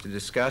meeting to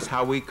discuss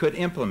how we could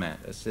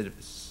implement a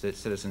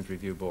Citizens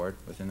Review Board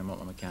within the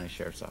Multnomah County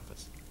Sheriff's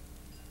Office.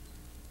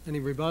 Any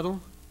rebuttal?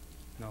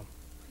 No.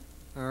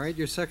 All right,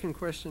 your second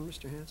question,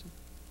 Mr. Hanson.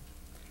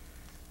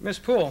 Ms.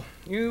 Poole,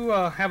 you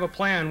have a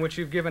plan which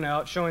you've given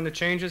out showing the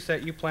changes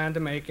that you plan to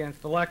make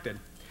if elected.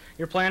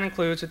 Your plan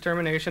includes the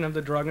termination of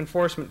the Drug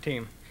Enforcement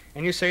Team,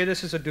 and you say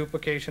this is a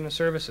duplication of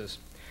services.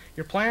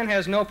 Your plan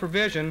has no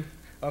provision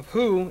of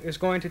who is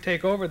going to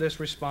take over this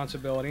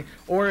responsibility,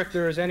 or if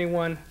there is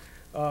anyone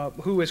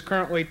who is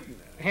currently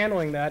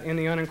handling that in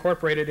the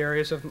unincorporated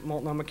areas of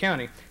Multnomah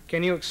County.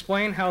 Can you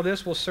explain how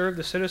this will serve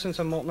the citizens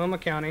of Multnomah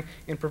County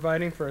in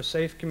providing for a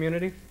safe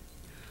community?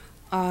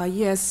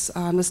 Yes,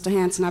 Mr.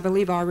 Hanson, I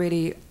believe I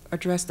already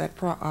addressed that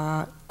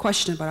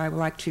question, but I would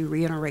like to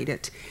reiterate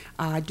it.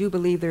 I do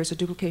believe there's a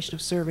duplication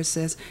of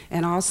services,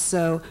 and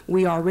also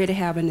we already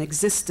have an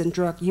existing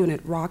drug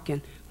unit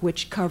rocking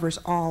which covers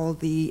all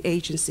the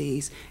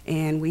agencies.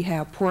 And we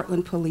have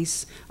Portland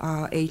Police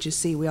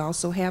Agency. We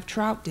also have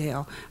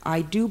Troutdale.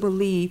 I do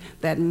believe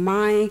that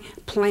my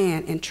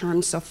plan in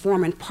terms of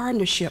forming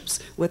partnerships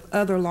with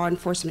other law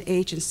enforcement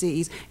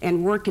agencies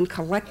and working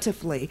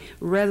collectively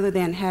rather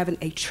than having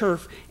a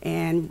turf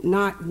and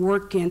not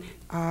working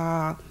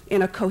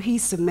in a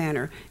cohesive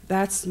manner.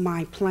 That's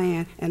my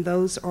plan, and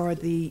those are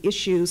the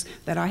issues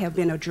that I have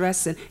been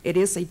addressing. It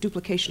is a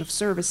duplication of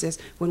services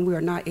when we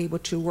are not able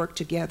to work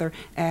together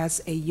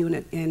as a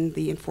unit in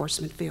the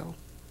enforcement field.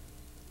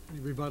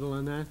 Any rebuttal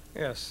on that?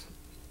 Yes.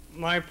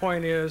 My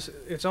point is,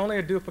 it's only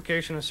a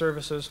duplication of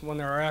services when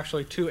there are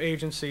actually two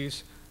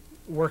agencies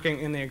working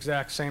in the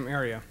exact same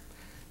area.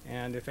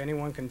 And if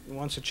anyone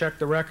wants to check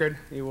the record,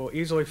 you will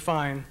easily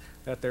find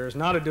that there is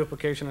not a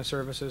duplication of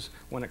services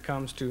when it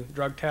comes to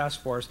drug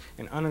task force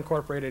in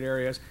unincorporated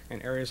areas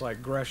and areas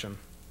like Gresham.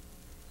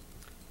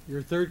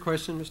 Your third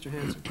question, Mr.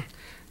 Hanson.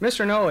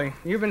 Mr. Noelle,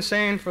 you've been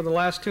saying for the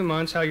last 2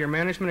 months how your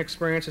management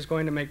experience is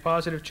going to make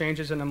positive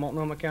changes in the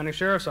Multnomah County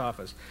Sheriff's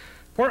Office.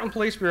 Portland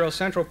Police Bureau's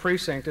Central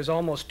Precinct is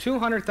almost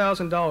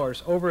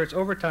 $200,000 over its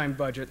overtime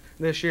budget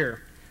this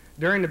year.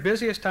 During the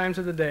busiest times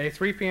of the day,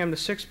 3 p.m. to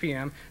 6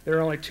 p.m., there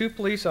are only 2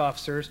 police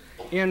officers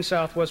in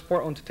Southwest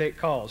Portland to take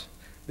calls.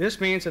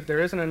 This means that there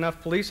isn't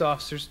enough police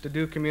officers to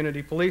do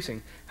community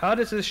policing. How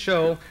does this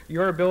show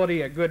your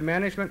ability at good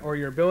management or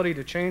your ability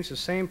to change the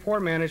same poor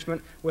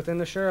management within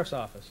the sheriff's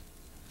office?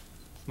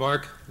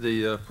 Mark,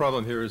 the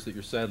problem here is that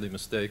you're sadly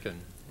mistaken.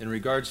 In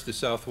regards to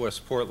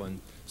Southwest Portland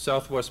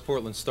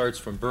starts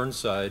from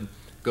Burnside,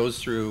 goes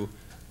through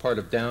part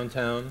of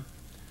downtown,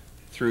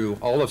 through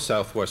all of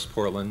Southwest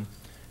Portland,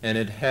 and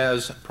it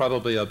has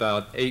probably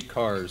about 8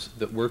 cars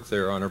that work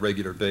there on a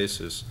regular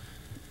basis.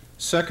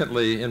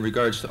 Secondly, in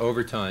regards to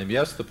overtime,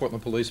 yes, the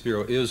Portland Police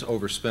Bureau is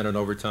overspent on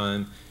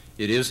overtime.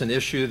 It is an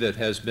issue that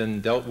has been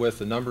dealt with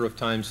a number of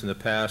times in the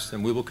past,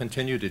 and we will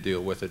continue to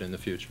deal with it in the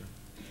future.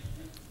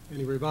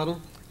 Any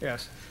rebuttal?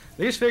 Yes.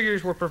 These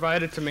figures were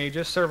provided to me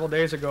just several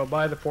days ago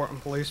by the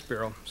Portland Police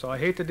Bureau, so I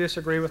hate to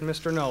disagree with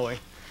Mr. Noelle,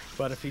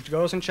 but if he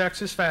goes and checks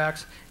his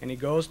facts and he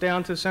goes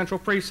down to the Central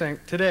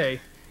Precinct today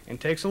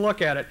and takes a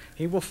look at it,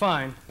 he will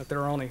find that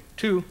there are only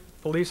 2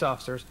 police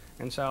officers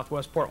in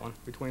Southwest Portland,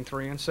 between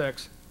 3 and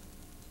 6.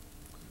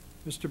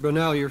 Mr.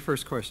 Bunnell, your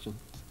first question.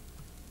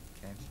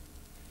 Okay.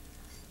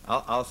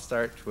 I'll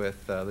start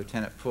with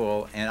Lieutenant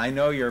Pool, and I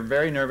know you're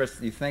very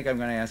nervous. You think I'm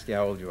going to ask you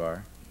how old you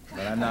are,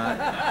 but I'm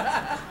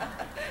not.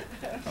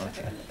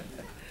 Okay.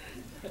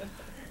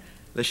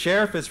 The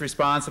sheriff is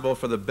responsible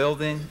for the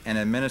building and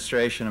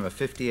administration of a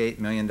 $58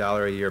 million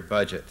a year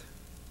budget.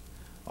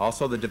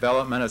 Also the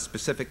development of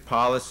specific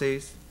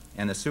policies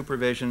and the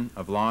supervision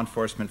of law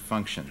enforcement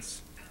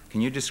functions.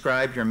 Can you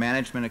describe your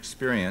management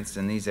experience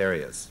in these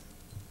areas?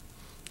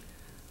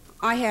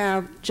 I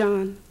have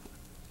John,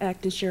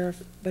 Acting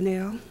Sheriff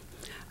Bunnell.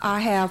 I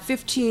have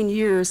 15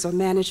 years of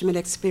management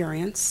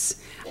experience.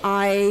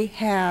 I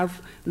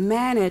have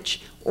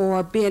managed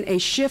or been a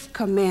shift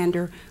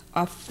commander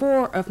of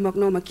 4 of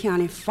Multnomah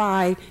County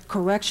 5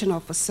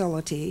 correctional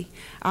facility.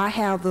 I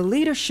have the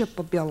leadership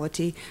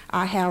ability,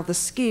 I have the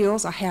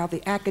skills, I have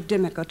the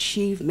academic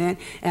achievement,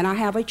 and I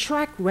have a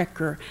track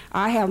record.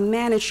 I have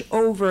managed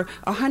over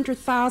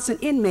 100,000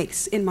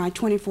 inmates in my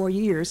 24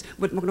 years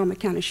with Multnomah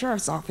County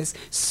Sheriff's Office.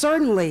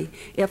 Certainly,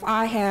 if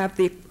I have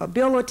the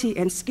ability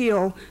and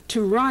skill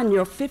to run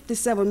your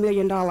 $57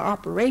 million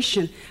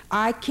operation,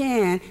 I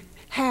can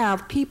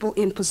have people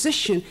in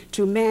position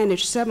to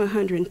manage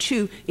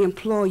 702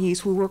 employees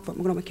who work for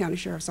Multnomah County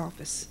Sheriff's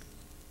Office.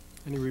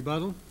 Any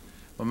rebuttal?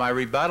 Well, my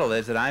rebuttal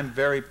is that I'm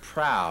very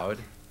proud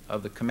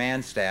of the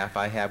command staff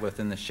I have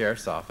within the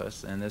Sheriff's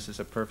Office, and this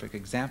is a perfect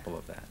example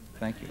of that.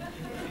 Thank you.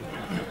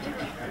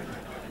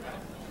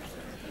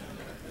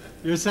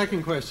 Your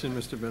second question,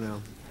 Mr.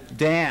 Bunnell.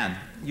 Dan,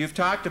 you've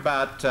talked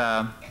about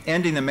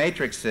ending the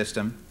matrix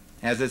system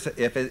as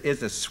if it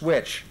is a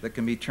switch that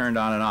can be turned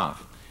on and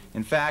off.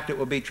 In fact, it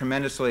will be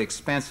tremendously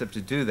expensive to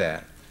do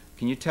that.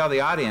 Can you tell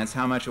the audience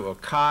how much it will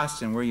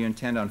cost and where you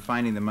intend on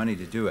finding the money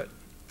to do it?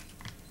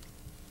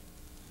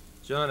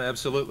 John,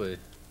 absolutely.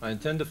 I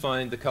intend to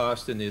find the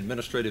cost in the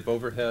administrative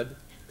overhead,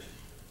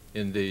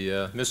 in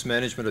the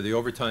mismanagement of the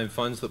overtime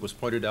funds that was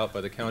pointed out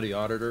by the county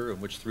auditor, in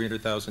which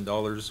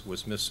 $300,000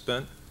 was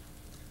misspent.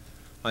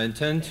 I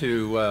intend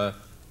to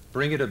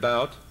bring it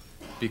about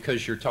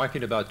because you're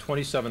talking about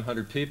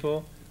 2,700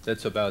 people.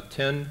 That's about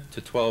 10 to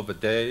 12 a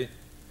day.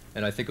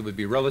 And I think it would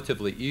be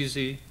relatively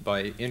easy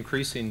by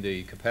increasing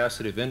the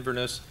capacity of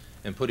Inverness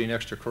and putting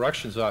extra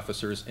corrections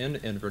officers in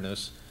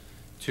Inverness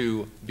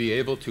to be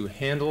able to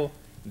handle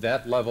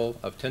that level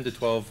of 10 to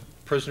 12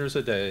 prisoners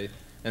a day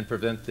and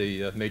prevent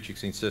the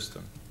matrixing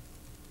system.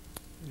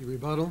 Any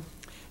rebuttal?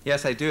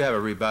 Yes, I do have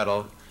a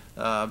rebuttal.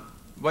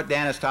 What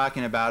Dan is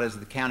talking about is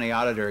the county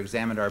auditor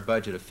examined our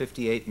budget of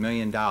 $58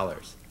 million,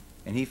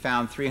 and he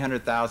found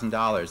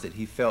 $300,000 that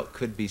he felt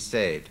could be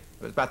saved.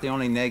 It was about the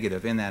only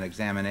negative in that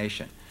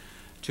examination.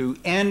 To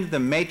end the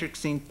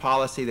matrixing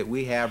policy that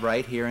we have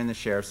right here in the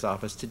Sheriff's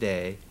Office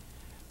today,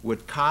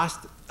 would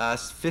cost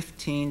us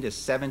 $15 to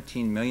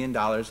 $17 million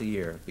a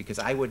year, because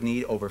I would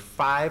need over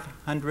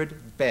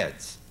 500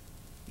 beds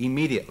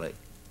immediately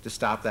to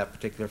stop that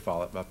particular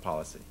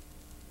policy.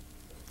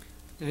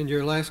 And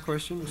your last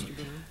question, Mr.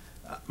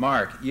 Bunnell?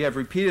 Mark, you have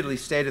repeatedly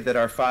stated that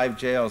our 5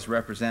 jails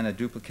represent a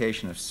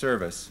duplication of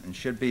service and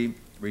should be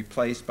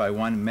replaced by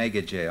one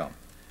mega jail.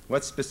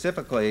 What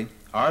specifically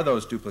are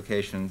those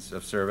duplications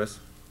of service,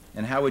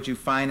 and how would you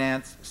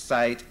finance,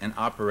 site, and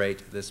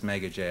operate this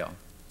mega jail?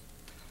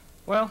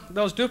 Well,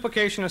 those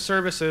duplication of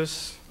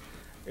services,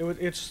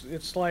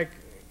 it's like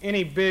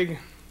any big,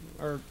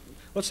 or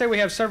let's say we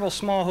have several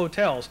small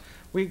hotels.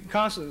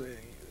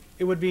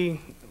 It would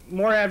be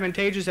more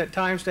advantageous at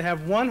times to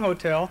have one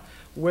hotel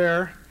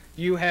where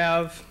you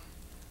have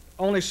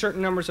only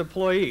certain numbers of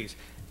employees.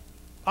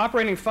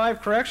 Operating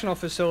 5 correctional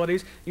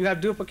facilities, you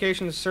have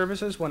duplication of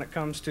services when it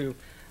comes to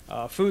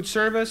food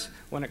service,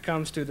 when it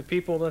comes to the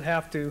people that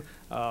have to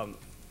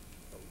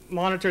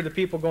monitor the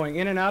people going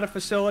in and out of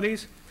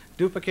facilities,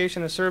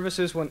 duplication of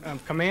services when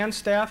command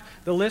staff,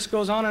 the list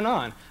goes on and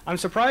on. I'm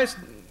surprised,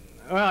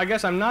 well, I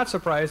guess I'm not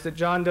surprised that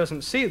John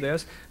doesn't see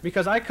this,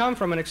 because I come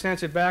from an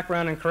extensive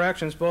background in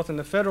corrections, both in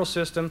the federal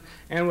system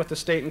and with the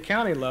state and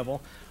county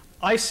level.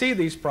 I see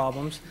these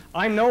problems.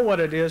 I know what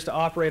it is to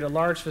operate a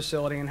large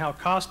facility and how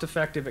cost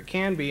effective it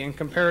can be in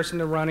comparison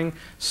to running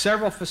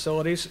several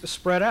facilities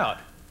spread out.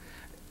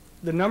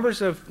 The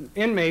numbers of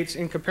inmates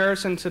in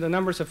comparison to the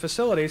numbers of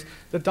facilities,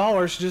 the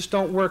dollars just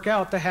don't work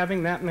out to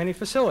having that many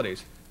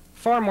facilities.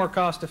 Far more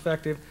cost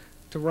effective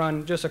to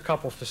run just a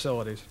couple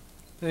facilities.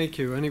 Thank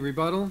you. Any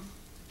rebuttal?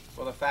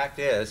 Well, the fact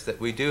is that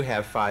we do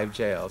have 5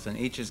 jails, and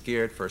each is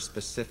geared for a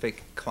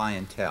specific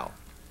clientele,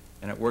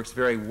 and it works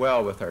very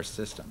well with our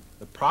system.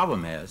 The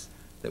problem is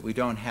that we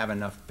don't have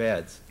enough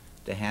beds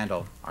to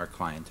handle our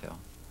clientele.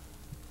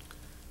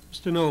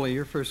 Mr. Noelle,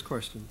 your first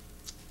question.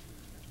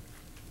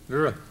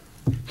 Vera,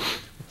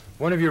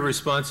 one of your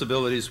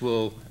responsibilities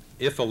will,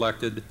 if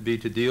elected, be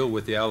to deal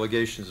with the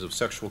allegations of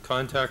sexual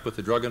contact with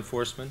the drug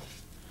enforcement,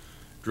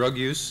 drug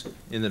use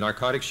in the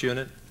narcotics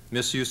unit,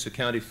 misuse of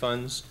county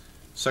funds,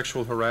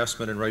 sexual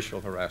harassment, and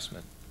racial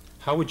harassment.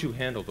 How would you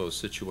handle those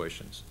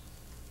situations?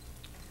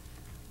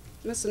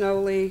 Ms.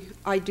 Noelle,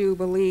 I do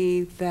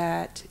believe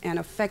that an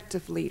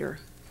effective leader,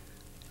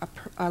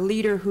 a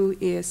leader who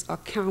is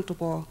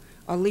accountable,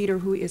 a leader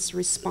who is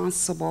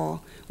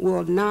responsible,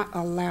 will not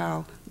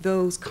allow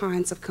those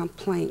kinds of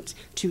complaints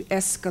to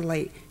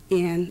escalate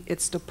in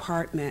its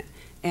department.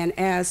 And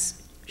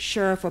as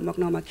Sheriff of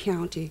Multnomah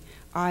County,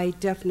 I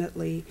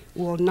definitely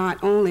will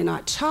not only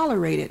not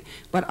tolerate it,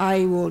 but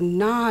I will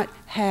not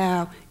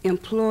have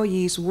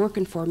employees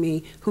working for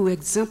me who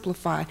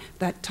exemplify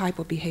that type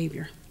of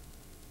behavior.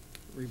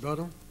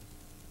 Rebuttal?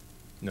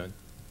 None.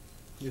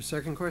 Your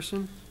second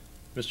question?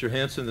 Mr.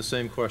 Hanson, the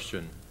same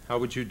question. How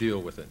would you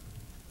deal with it?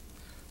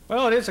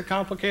 Well, it is a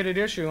complicated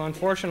issue.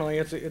 Unfortunately,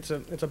 it's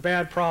a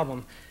bad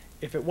problem.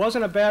 If it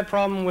wasn't a bad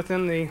problem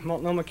within the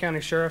Multnomah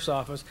County Sheriff's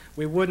Office,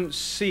 we wouldn't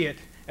see it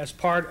as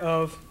part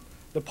of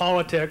the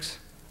politics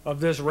of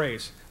this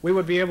race. We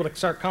would be able to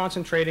start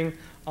concentrating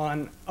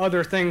on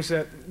other things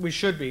that we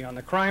should be, on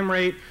the crime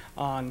rate,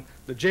 on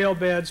the jail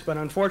beds, but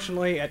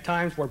unfortunately, at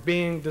times, we're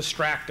being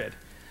distracted.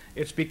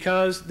 It's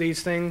because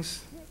these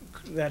things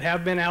that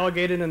have been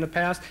allegated in the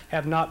past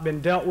have not been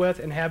dealt with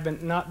and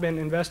have not been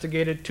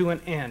investigated to an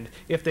end.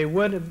 If they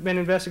would have been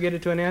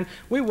investigated to an end,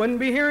 we wouldn't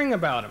be hearing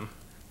about them,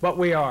 but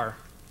we are.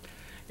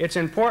 It's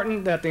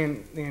important that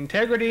the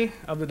integrity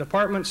of the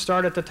department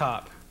start at the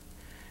top.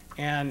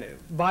 And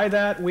by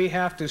that, we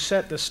have to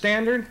set the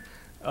standard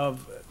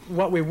of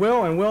what we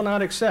will and will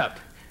not accept.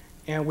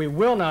 And we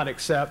will not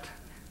accept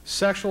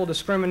sexual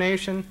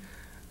discrimination,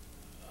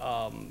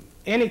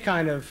 any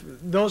kind of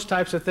those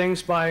types of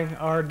things by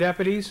our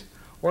deputies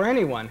or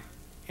anyone.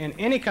 And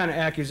any kind of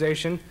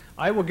accusation,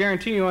 I will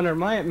guarantee you under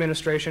my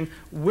administration,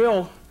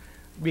 will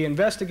be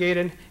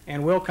investigated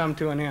and will come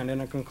to an end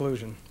in a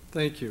conclusion.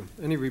 Thank you.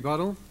 Any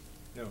rebuttal?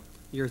 No.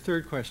 Your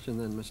third question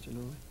then, Mr.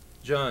 Noelle.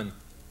 John,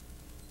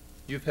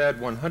 you've had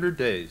 100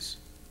 days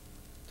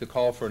to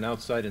call for an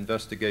outside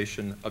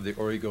investigation of the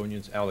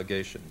Oregonians'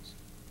 allegations.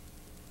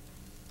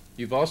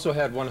 You've also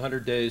had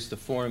 100 days to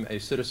form a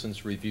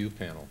citizens review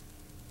panel.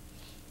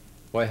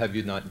 Why have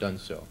you not done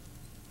so?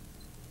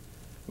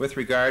 With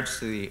regards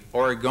to the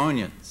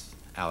Oregonians'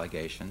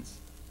 allegations,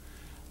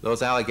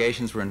 those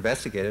allegations were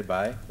investigated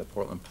by the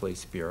Portland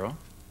Police Bureau,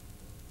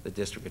 the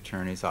District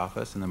Attorney's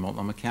Office, and the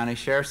Multnomah County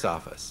Sheriff's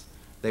Office.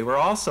 They were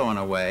also, in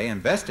a way,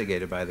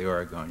 investigated by the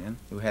Oregonian,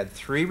 who had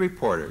 3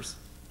 reporters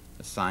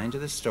assigned to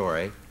the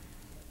story,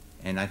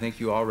 and I think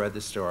you all read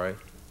the story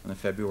in the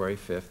February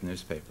 5th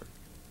newspaper.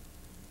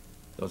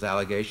 Those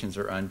allegations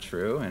are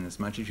untrue, and as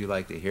much as you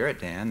like to hear it,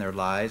 Dan, they're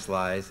lies,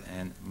 lies,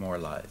 and more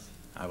lies.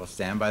 I will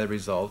stand by the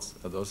results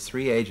of those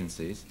 3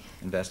 agencies'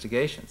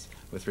 investigations.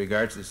 With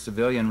regards to the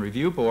Civilian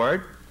Review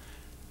Board,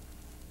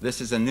 this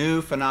is a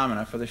new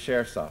phenomenon for the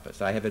Sheriff's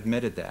Office. I have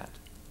admitted that.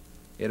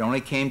 It only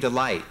came to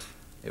light.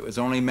 It was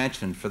only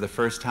mentioned for the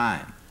first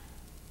time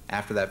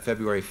after that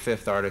February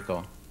 5th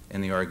article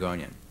in the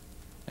Oregonian.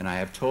 And I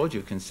have told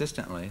you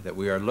consistently that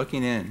we are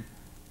looking in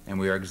and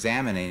we are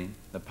examining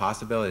the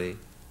possibility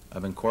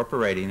of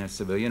incorporating a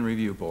civilian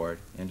review board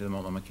into the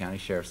Multnomah County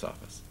Sheriff's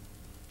Office.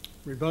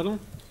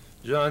 Rebuttal?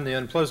 John, the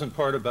unpleasant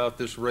part about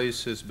this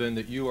race has been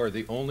that you are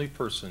the only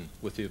person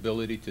with the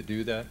ability to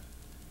do that,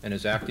 and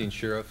as acting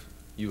sheriff,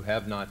 you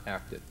have not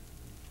acted.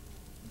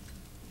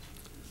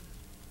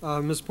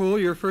 Ms. Poole,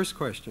 your first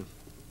question.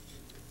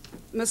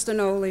 Mr.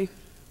 Noelle,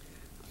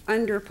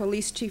 under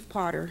Police Chief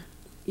Potter,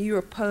 you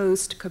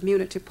opposed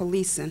community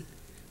policing,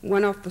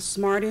 one of the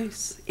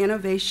smartest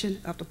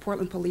innovation of the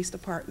Portland Police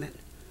Department.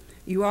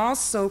 You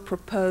also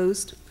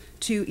proposed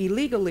to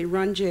illegally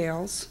run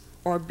jails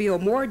or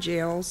build more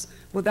jails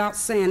without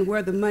saying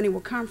where the money will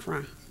come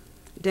from.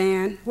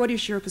 Dan, what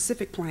is your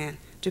specific plan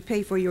to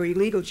pay for your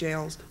illegal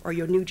jails or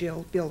your new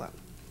jail build-up?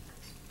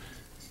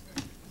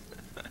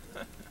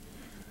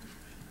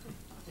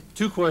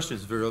 Two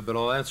questions, Vera, but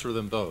I'll answer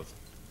them both.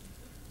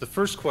 The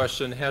first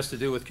question has to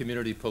do with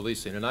community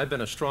policing, and I've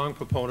been a strong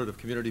proponent of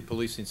community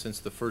policing since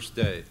the first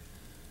day.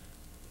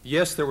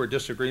 Yes, there were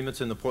disagreements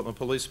in the Portland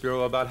Police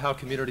Bureau about how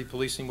community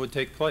policing would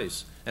take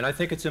place, and I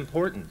think it's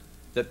important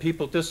that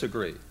people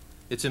disagree.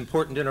 It's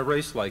important in a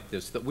race like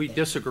this that we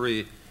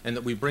disagree and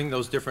that we bring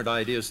those different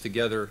ideas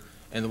together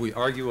and that we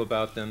argue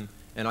about them,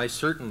 and I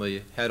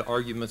certainly had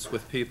arguments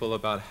with people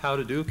about how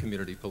to do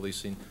community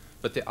policing,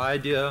 but the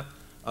idea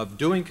of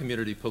doing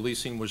community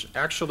policing was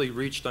actually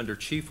reached under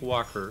Chief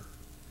Walker.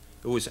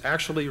 It was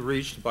actually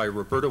reached by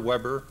Roberta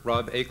Weber,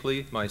 Rob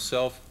Akeley,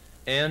 myself,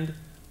 and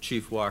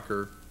Chief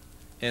Walker,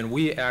 and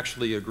we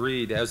actually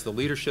agreed as the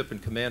leadership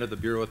and command of the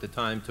Bureau at the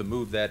time to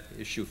move that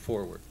issue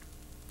forward.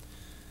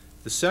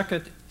 The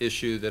second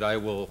issue that I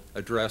will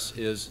address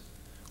is,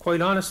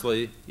 quite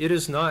honestly, it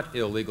is not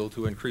illegal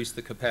to increase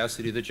the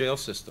capacity of the jail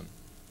system.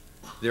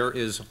 There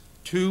is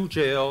 2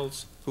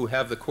 jails who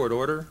have the court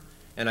order,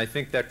 and I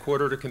think that court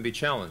order can be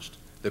challenged.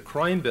 The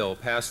crime bill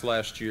passed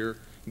last year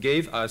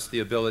gave us the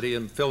ability,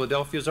 and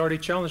Philadelphia's already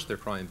challenged their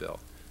crime bill.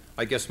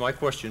 I guess my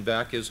question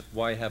back is,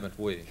 why haven't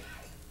we?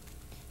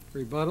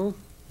 Rebuttal?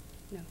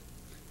 No.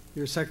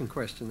 Your second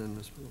question then,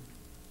 Ms. Poole.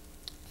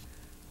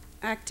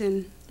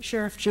 Acting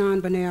Sheriff John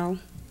Bunnell,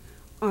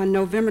 on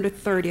November the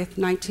 30th,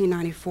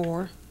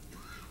 1994,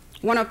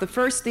 one of the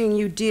first things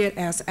you did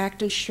as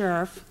acting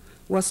sheriff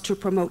was to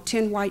promote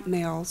 10 white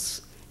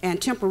males and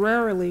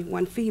temporarily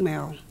 1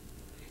 female,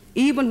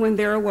 even when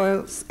there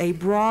was a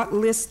broad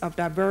list of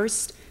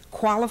diverse,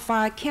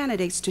 qualified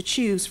candidates to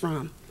choose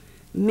from,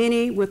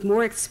 many with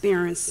more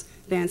experience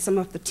than some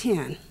of the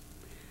 10.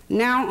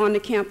 Now on the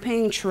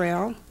campaign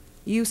trail,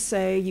 you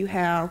say you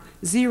have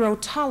 0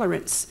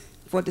 tolerance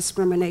for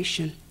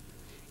discrimination.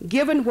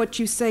 Given what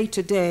you say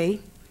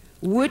today,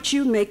 would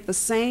you make the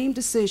same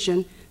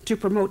decision to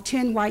promote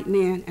 10 white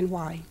men, and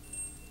why?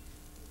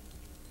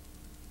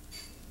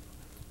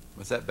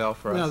 Was that bell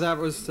for us? No, that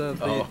was the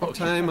okay.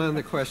 time on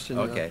the question.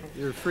 Okay.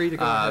 You're free to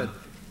go ahead.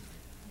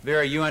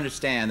 Vera, you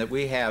understand that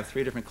we have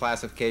 3 different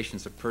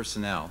classifications of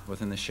personnel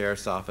within the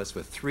Sheriff's Office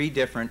with 3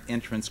 different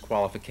entrance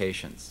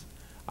qualifications.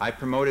 I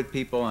promoted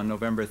people on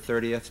November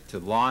 30th to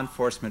law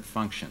enforcement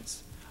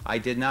functions. I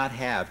did not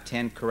have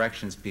 10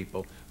 corrections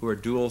people who are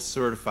dual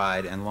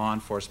certified in law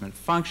enforcement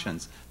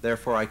functions,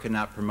 therefore I could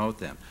not promote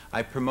them.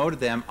 I promoted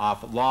them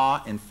off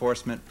law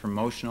enforcement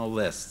promotional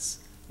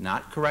lists,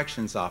 not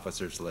corrections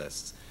officers'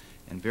 lists.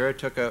 And Vera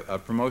took a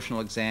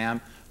promotional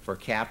exam for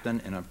captain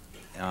in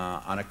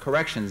on a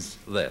corrections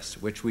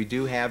list, which we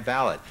do have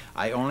valid.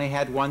 I only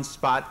had 1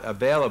 spot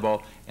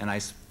available, and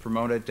I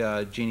promoted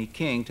Jeannie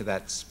King to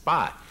that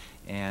spot.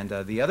 And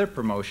the other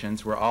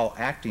promotions were all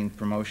acting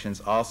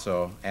promotions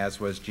also, as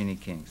was Jeannie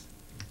King's.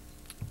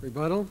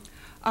 Rebuttal?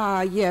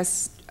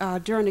 Yes,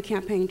 during the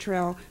campaign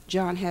trail,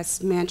 John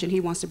has mentioned he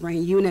wants to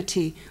bring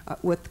unity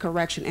with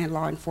correction and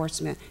law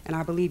enforcement, and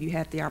I believe you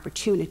had the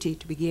opportunity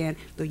to begin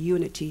the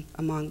unity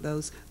among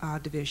those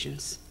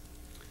divisions.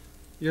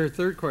 Your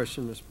third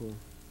question, Ms. Poole.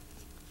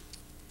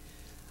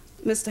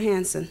 Mr.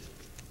 Hanson,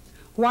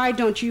 why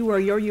don't you wear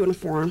your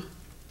uniform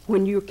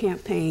when you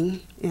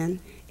campaign in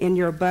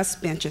your bus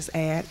benches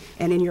ad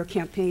and in your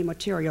campaign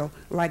material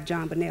like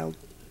John Bunnell?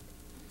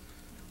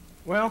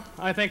 Well,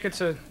 I think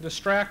it's a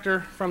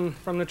distractor from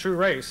the true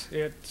race.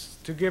 It's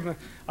to give,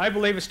 I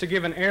believe it's to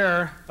give an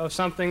air of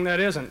something that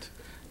isn't.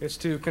 It's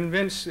to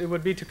convince, it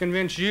would be to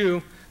convince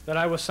you that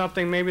I was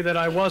something maybe that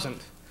I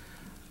wasn't.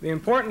 The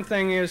important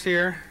thing is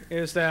here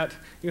is that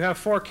you have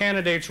 4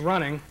 candidates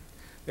running.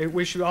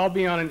 We should all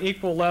be on an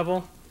equal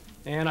level,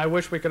 and I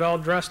wish we could all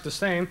dress the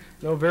same.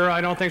 Though Vera,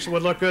 I don't think she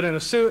would look good in a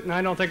suit, and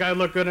I don't think I'd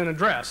look good in a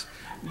dress.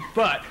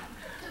 But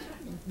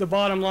the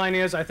bottom line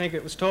is I think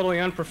it was totally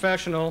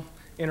unprofessional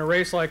in a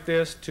race like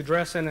this to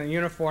dress in a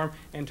uniform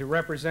and to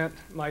represent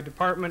my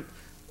department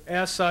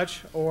as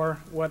such, or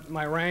what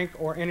my rank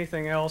or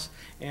anything else,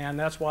 and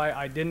that's why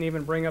I didn't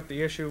even bring up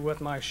the issue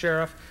with my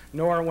sheriff,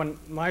 nor when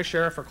my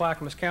sheriff for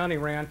Clackamas County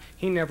ran,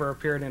 he never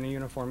appeared in a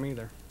uniform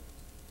either.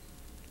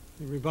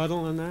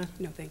 Rebuttal on that?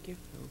 No, thank you.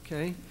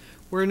 Okay.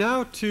 We're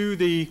now to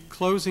the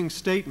closing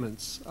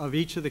statements of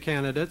each of the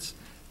candidates.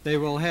 They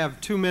will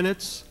have 2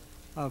 minutes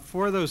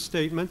for those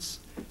statements,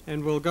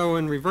 and we'll go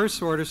in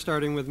reverse order,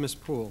 starting with Ms.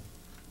 Pool.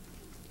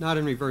 Not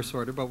in reverse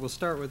order, but we'll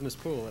start with Ms.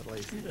 Pool at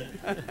least.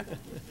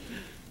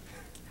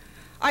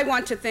 I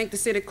want to thank the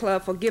City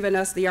Club for giving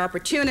us the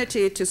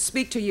opportunity to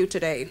speak to you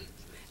today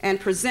and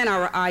present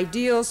our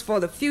ideals for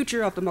the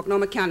future of the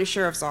Multnomah County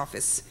Sheriff's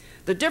Office.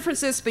 The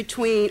differences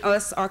between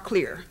us are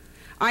clear.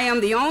 I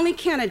am the only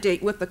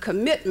candidate with the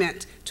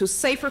commitment to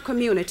safer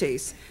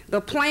communities,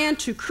 the plan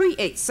to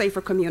create safer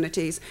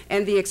communities,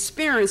 and the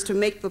experience to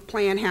make the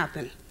plan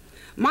happen.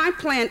 My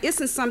plan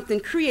isn't something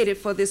created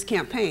for this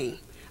campaign.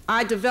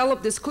 I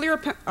developed this clear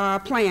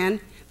plan,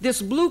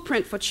 this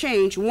blueprint for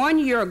change 1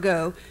 year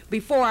ago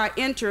before I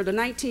entered the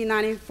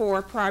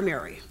 1994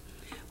 primary.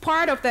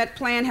 Part of that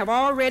plan have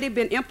already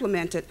been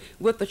implemented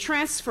with the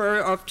transfer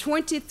of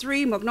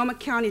 23 Multnomah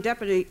County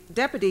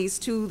deputies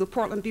to the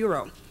Portland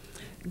Bureau.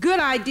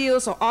 Good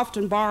ideas are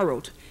often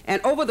borrowed,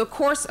 and over the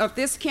course of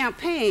this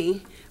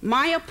campaign,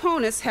 my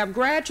opponents have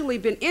gradually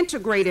been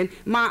integrating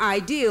my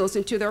ideals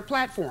into their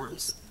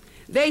platforms.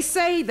 They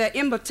say that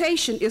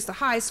imitation is the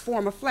highest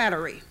form of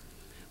flattery.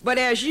 But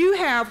as you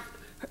have,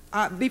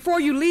 before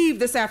you leave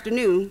this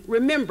afternoon,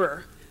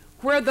 remember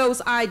where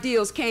those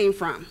ideals came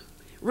from.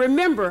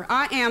 Remember,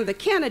 I am the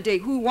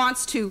candidate who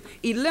wants to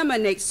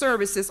eliminate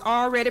services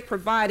already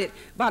provided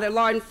by the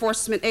law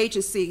enforcement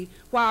agency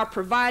while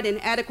providing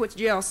adequate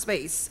jail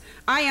space.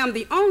 I am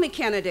the only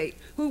candidate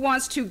who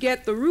wants to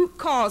get the root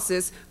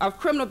causes of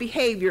criminal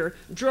behavior,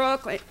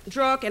 drug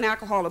and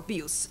alcohol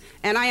abuse.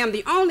 And I am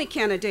the only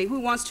candidate who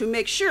wants to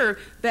make sure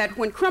that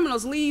when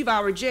criminals leave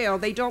our jail,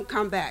 they don't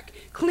come back,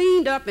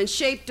 cleaned up and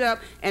shaped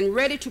up and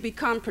ready to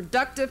become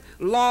productive,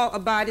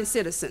 law-abiding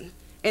citizens.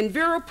 In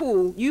Vera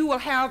Pool, you will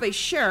have a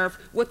sheriff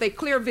with a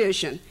clear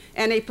vision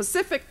and a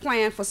specific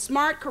plan for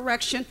smart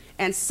correction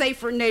and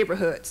safer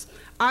neighborhoods.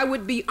 I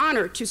would be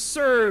honored to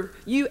serve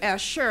you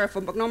as Sheriff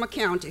of Multnomah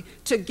County.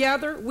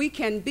 Together, we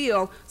can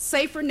build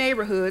safer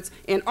neighborhoods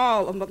in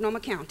all of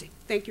Multnomah County.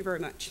 Thank you very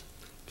much.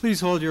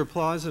 Please hold your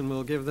applause, and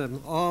we'll give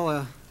them all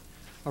a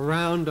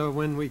round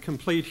when we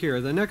complete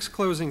here. The next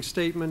closing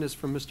statement is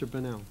from Mr.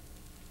 Bunnell.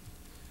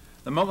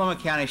 The Multnomah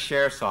County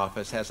Sheriff's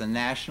Office has a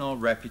national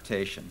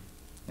reputation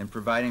in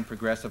providing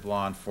progressive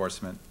law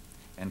enforcement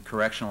and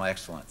correctional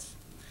excellence.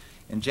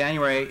 In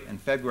January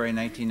and February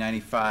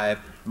 1995,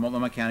 the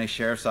Multnomah County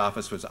Sheriff's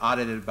Office was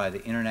audited by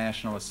the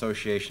International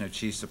Association of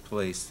Chiefs of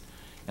Police,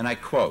 and I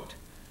quote,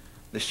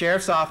 "The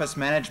Sheriff's Office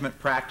management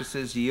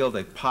practices yield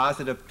a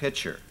positive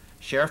picture.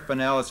 Sheriff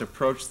Bunnell has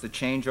approached the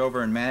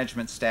changeover in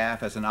management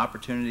staff as an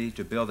opportunity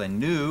to build a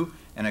new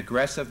and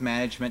aggressive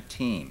management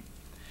team.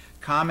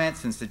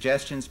 Comments and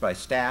suggestions by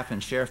staff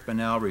and Sheriff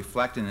Bunnell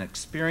reflect an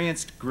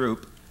experienced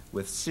group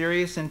with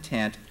serious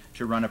intent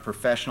to run a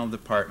professional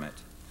department.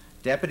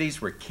 Deputies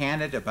were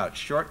candid about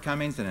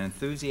shortcomings and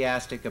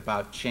enthusiastic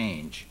about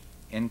change,"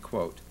 end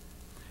quote.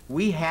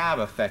 We have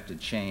affected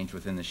change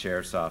within the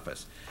Sheriff's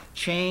Office.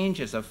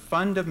 Change is a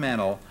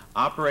fundamental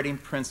operating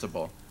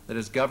principle that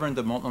has governed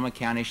the Multnomah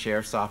County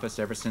Sheriff's Office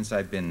ever since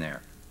I've been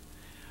there.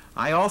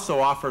 I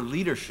also offer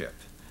leadership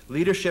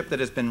that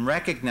has been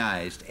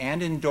recognized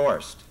and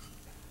endorsed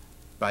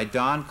by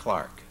Don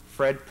Clark,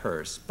 Fred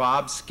Peirce,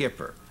 Bob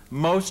Skipper,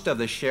 most of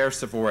the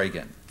sheriffs of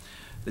Oregon,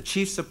 the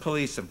chiefs of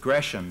police of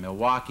Gresham,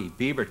 Milwaukee,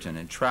 Beaverton,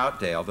 and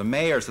Troutdale, the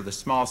mayors of the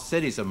small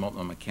cities of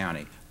Multnomah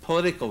County,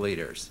 political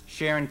leaders,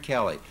 Sharon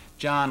Kelly,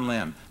 John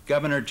Lim,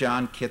 Governor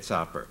John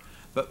Kitzhaber.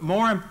 But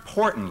more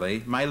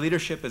importantly, my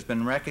leadership has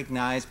been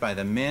recognized by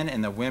the men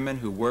and the women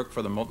who work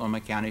for the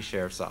Multnomah County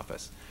Sheriff's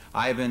Office.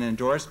 I have been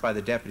endorsed by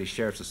the Deputy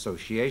Sheriff's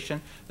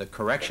Association, the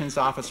Corrections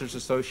Officers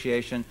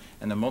Association,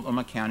 and the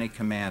Multnomah County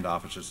Command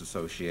Officers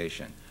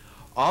Association.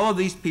 All of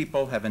these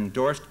people have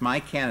endorsed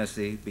my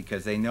candidacy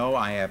because they know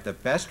I have the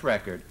best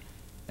record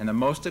and the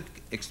most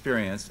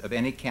experience of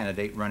any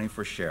candidate running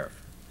for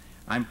sheriff.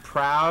 I'm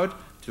proud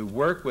to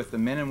work with the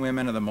men and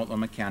women of the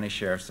Multnomah County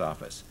Sheriff's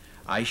Office.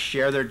 I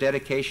share their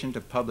dedication to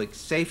public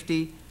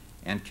safety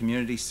and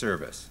community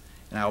service,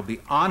 and I will be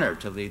honored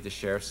to lead the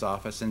Sheriff's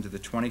Office into the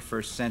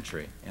 21st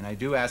century, and I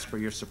do ask for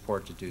your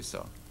support to do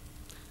so.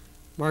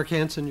 Mark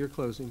Hanson, your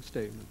closing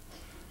statement.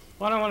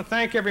 Well, I want to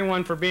thank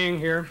everyone for being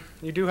here.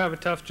 You do have a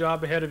tough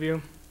job ahead of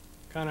you,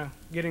 kind of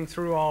getting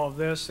through all of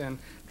this and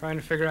trying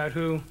to figure out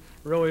who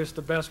really is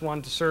the best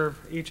one to serve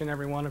each and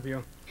every one of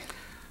you.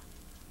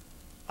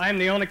 I am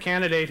the only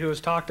candidate who has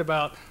talked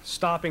about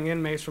stopping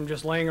inmates from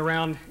just laying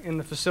around in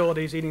the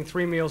facilities, eating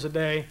 3 meals a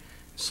day,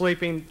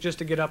 sleeping just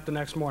to get up the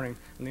next morning.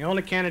 And the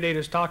only candidate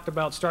who's talked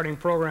about starting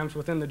programs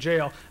within the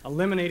jail,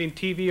 eliminating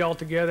TV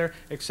altogether,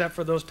 except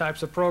for those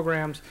types of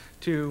programs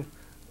to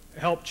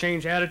help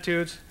change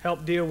attitudes,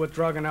 help deal with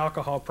drug and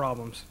alcohol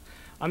problems.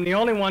 I'm the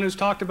only one who's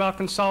talked about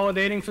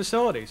consolidating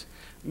facilities.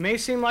 It may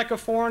seem like a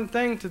foreign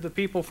thing to the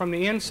people from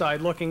the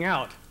inside looking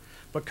out,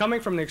 but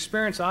coming from the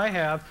experience I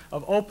have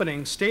of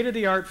opening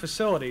state-of-the-art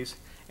facilities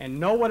and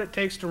know what it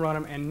takes to run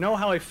them and know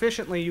how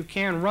efficiently you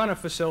can run a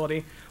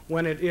facility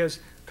when it is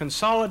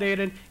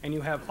consolidated and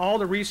you have all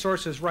the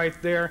resources right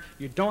there,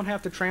 you don't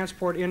have to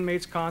transport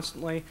inmates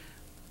constantly,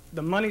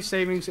 the money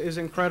savings is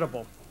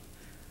incredible.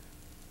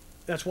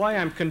 That's why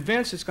I'm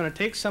convinced it's going to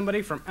take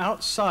somebody from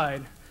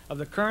outside of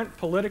the current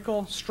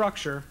political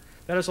structure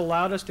that has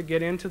allowed us to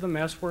get into the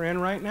mess we're in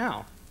right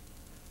now.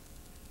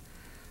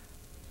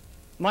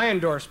 My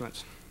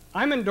endorsements.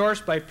 I'm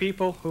endorsed by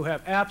people who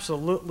have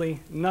absolutely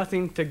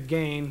nothing to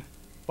gain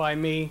by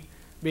me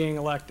being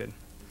elected.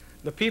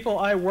 The people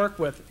I work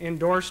with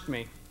endorsed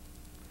me.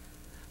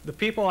 The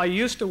people I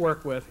used to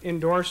work with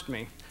endorsed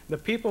me. The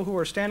people who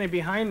are standing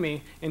behind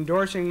me,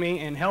 endorsing me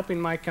and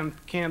helping my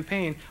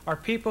campaign are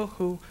people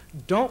who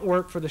don't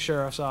work for the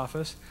sheriff's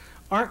office,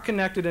 aren't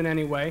connected in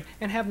any way,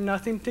 and have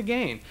nothing to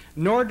gain.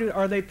 Nor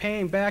are they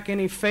paying back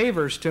any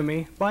favors to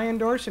me by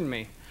endorsing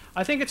me.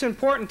 I think it's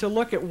important to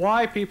look at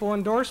why people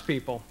endorse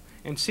people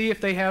and see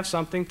if they have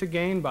something to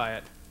gain by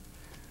it.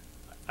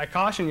 I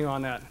caution you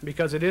on that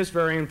because it is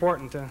very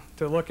important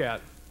to look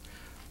at.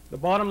 The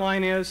bottom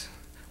line is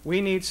we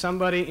need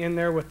somebody in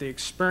there with the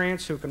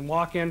experience who can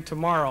walk in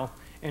tomorrow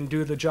and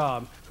do the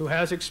job, who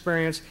has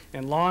experience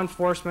in law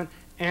enforcement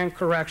and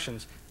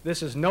corrections.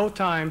 This is no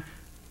time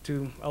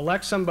to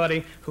elect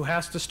somebody who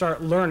has to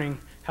start learning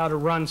how to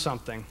run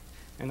something.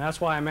 And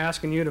that's why I'm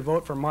asking you to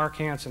vote for Mark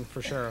Hanson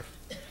for sheriff.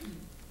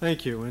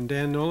 Thank you. And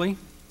Dan Noelle?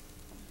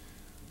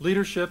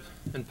 Leadership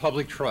and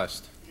public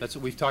trust. That's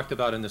what we've talked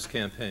about in this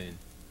campaign.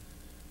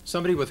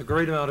 Somebody with a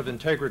great amount of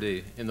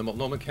integrity in the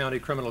Multnomah County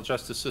criminal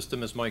justice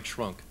system is Mike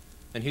Schrunk,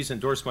 and he's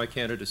endorsed my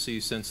candidacy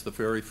since the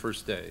very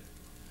first day.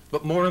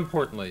 But more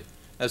importantly,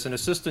 as an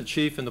assistant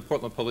chief in the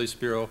Portland Police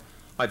Bureau,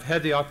 I've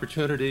had the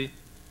opportunity,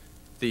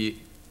 the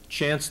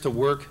chance to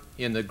work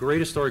in the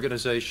greatest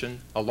organization,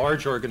 a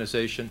large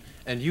organization,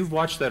 and you've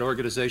watched that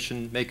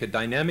organization make a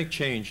dynamic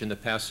change in the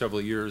past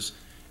several years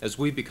as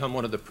we become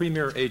one of the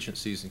premier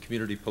agencies in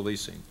community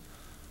policing.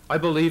 I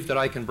believe that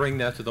I can bring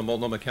that to the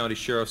Multnomah County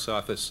Sheriff's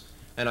Office,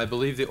 and I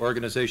believe the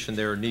organization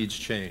there needs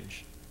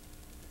change.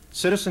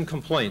 Citizen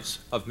complaints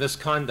of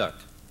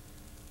misconduct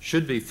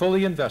should be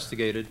fully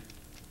investigated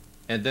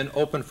and then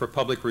open for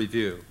public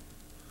review.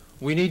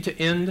 We need to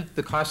end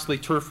the costly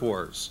turf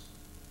wars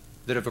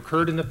that have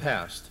occurred in the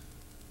past,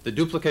 the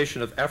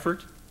duplication of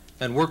effort,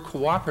 and work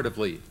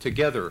cooperatively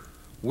together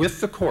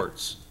with the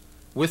courts,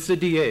 with the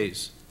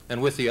DAs,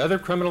 and with the other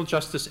criminal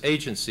justice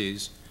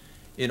agencies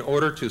in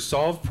order to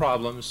solve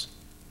problems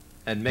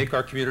and make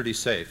our community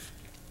safe.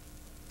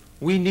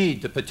 We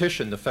need to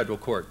petition the federal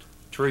court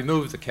to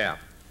remove the cap,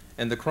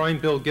 and the crime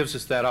bill gives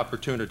us that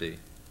opportunity.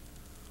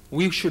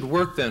 We should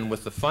work then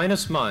with the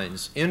finest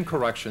minds in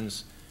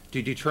corrections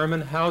to determine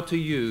how to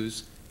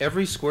use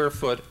every square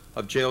foot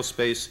of jail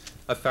space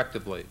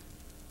effectively.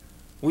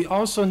 We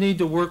also need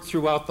to work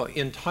throughout the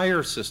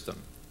entire system,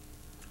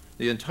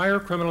 the entire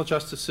criminal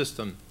justice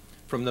system,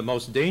 from the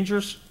most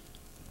dangerous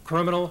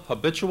criminal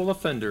habitual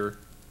offender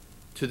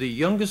to the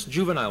youngest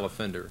juvenile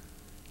offender,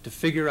 to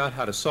figure out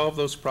how to solve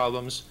those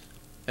problems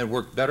and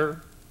work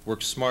better,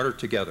 work smarter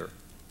together.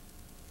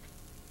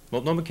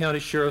 Multnomah County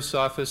Sheriff's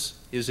Office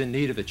is in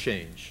need of a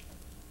change.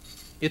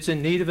 It's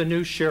in need of a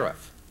new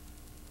sheriff.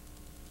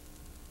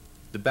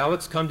 The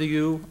ballots come to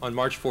you on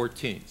March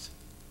 14th.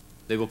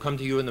 They will come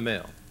to you in the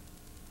mail.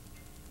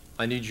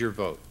 I need your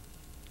vote.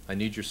 I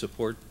need your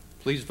support.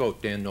 Please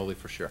vote Dan Noelle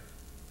for sheriff.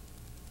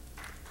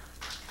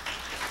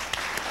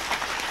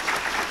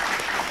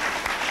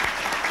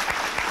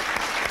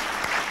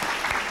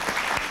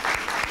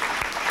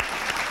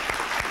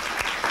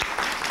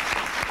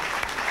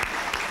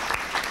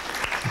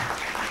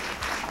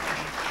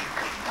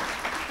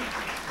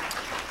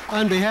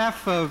 On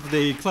behalf of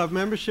the club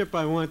membership,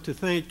 I want to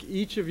thank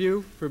each of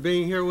you for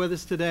being here with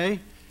us today,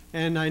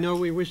 and I know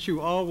we wish you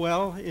all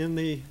well in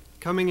the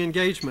coming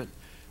engagement.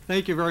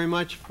 Thank you very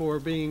much for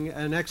being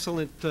an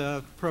excellent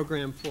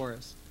program for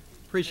us.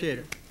 Appreciate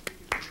it.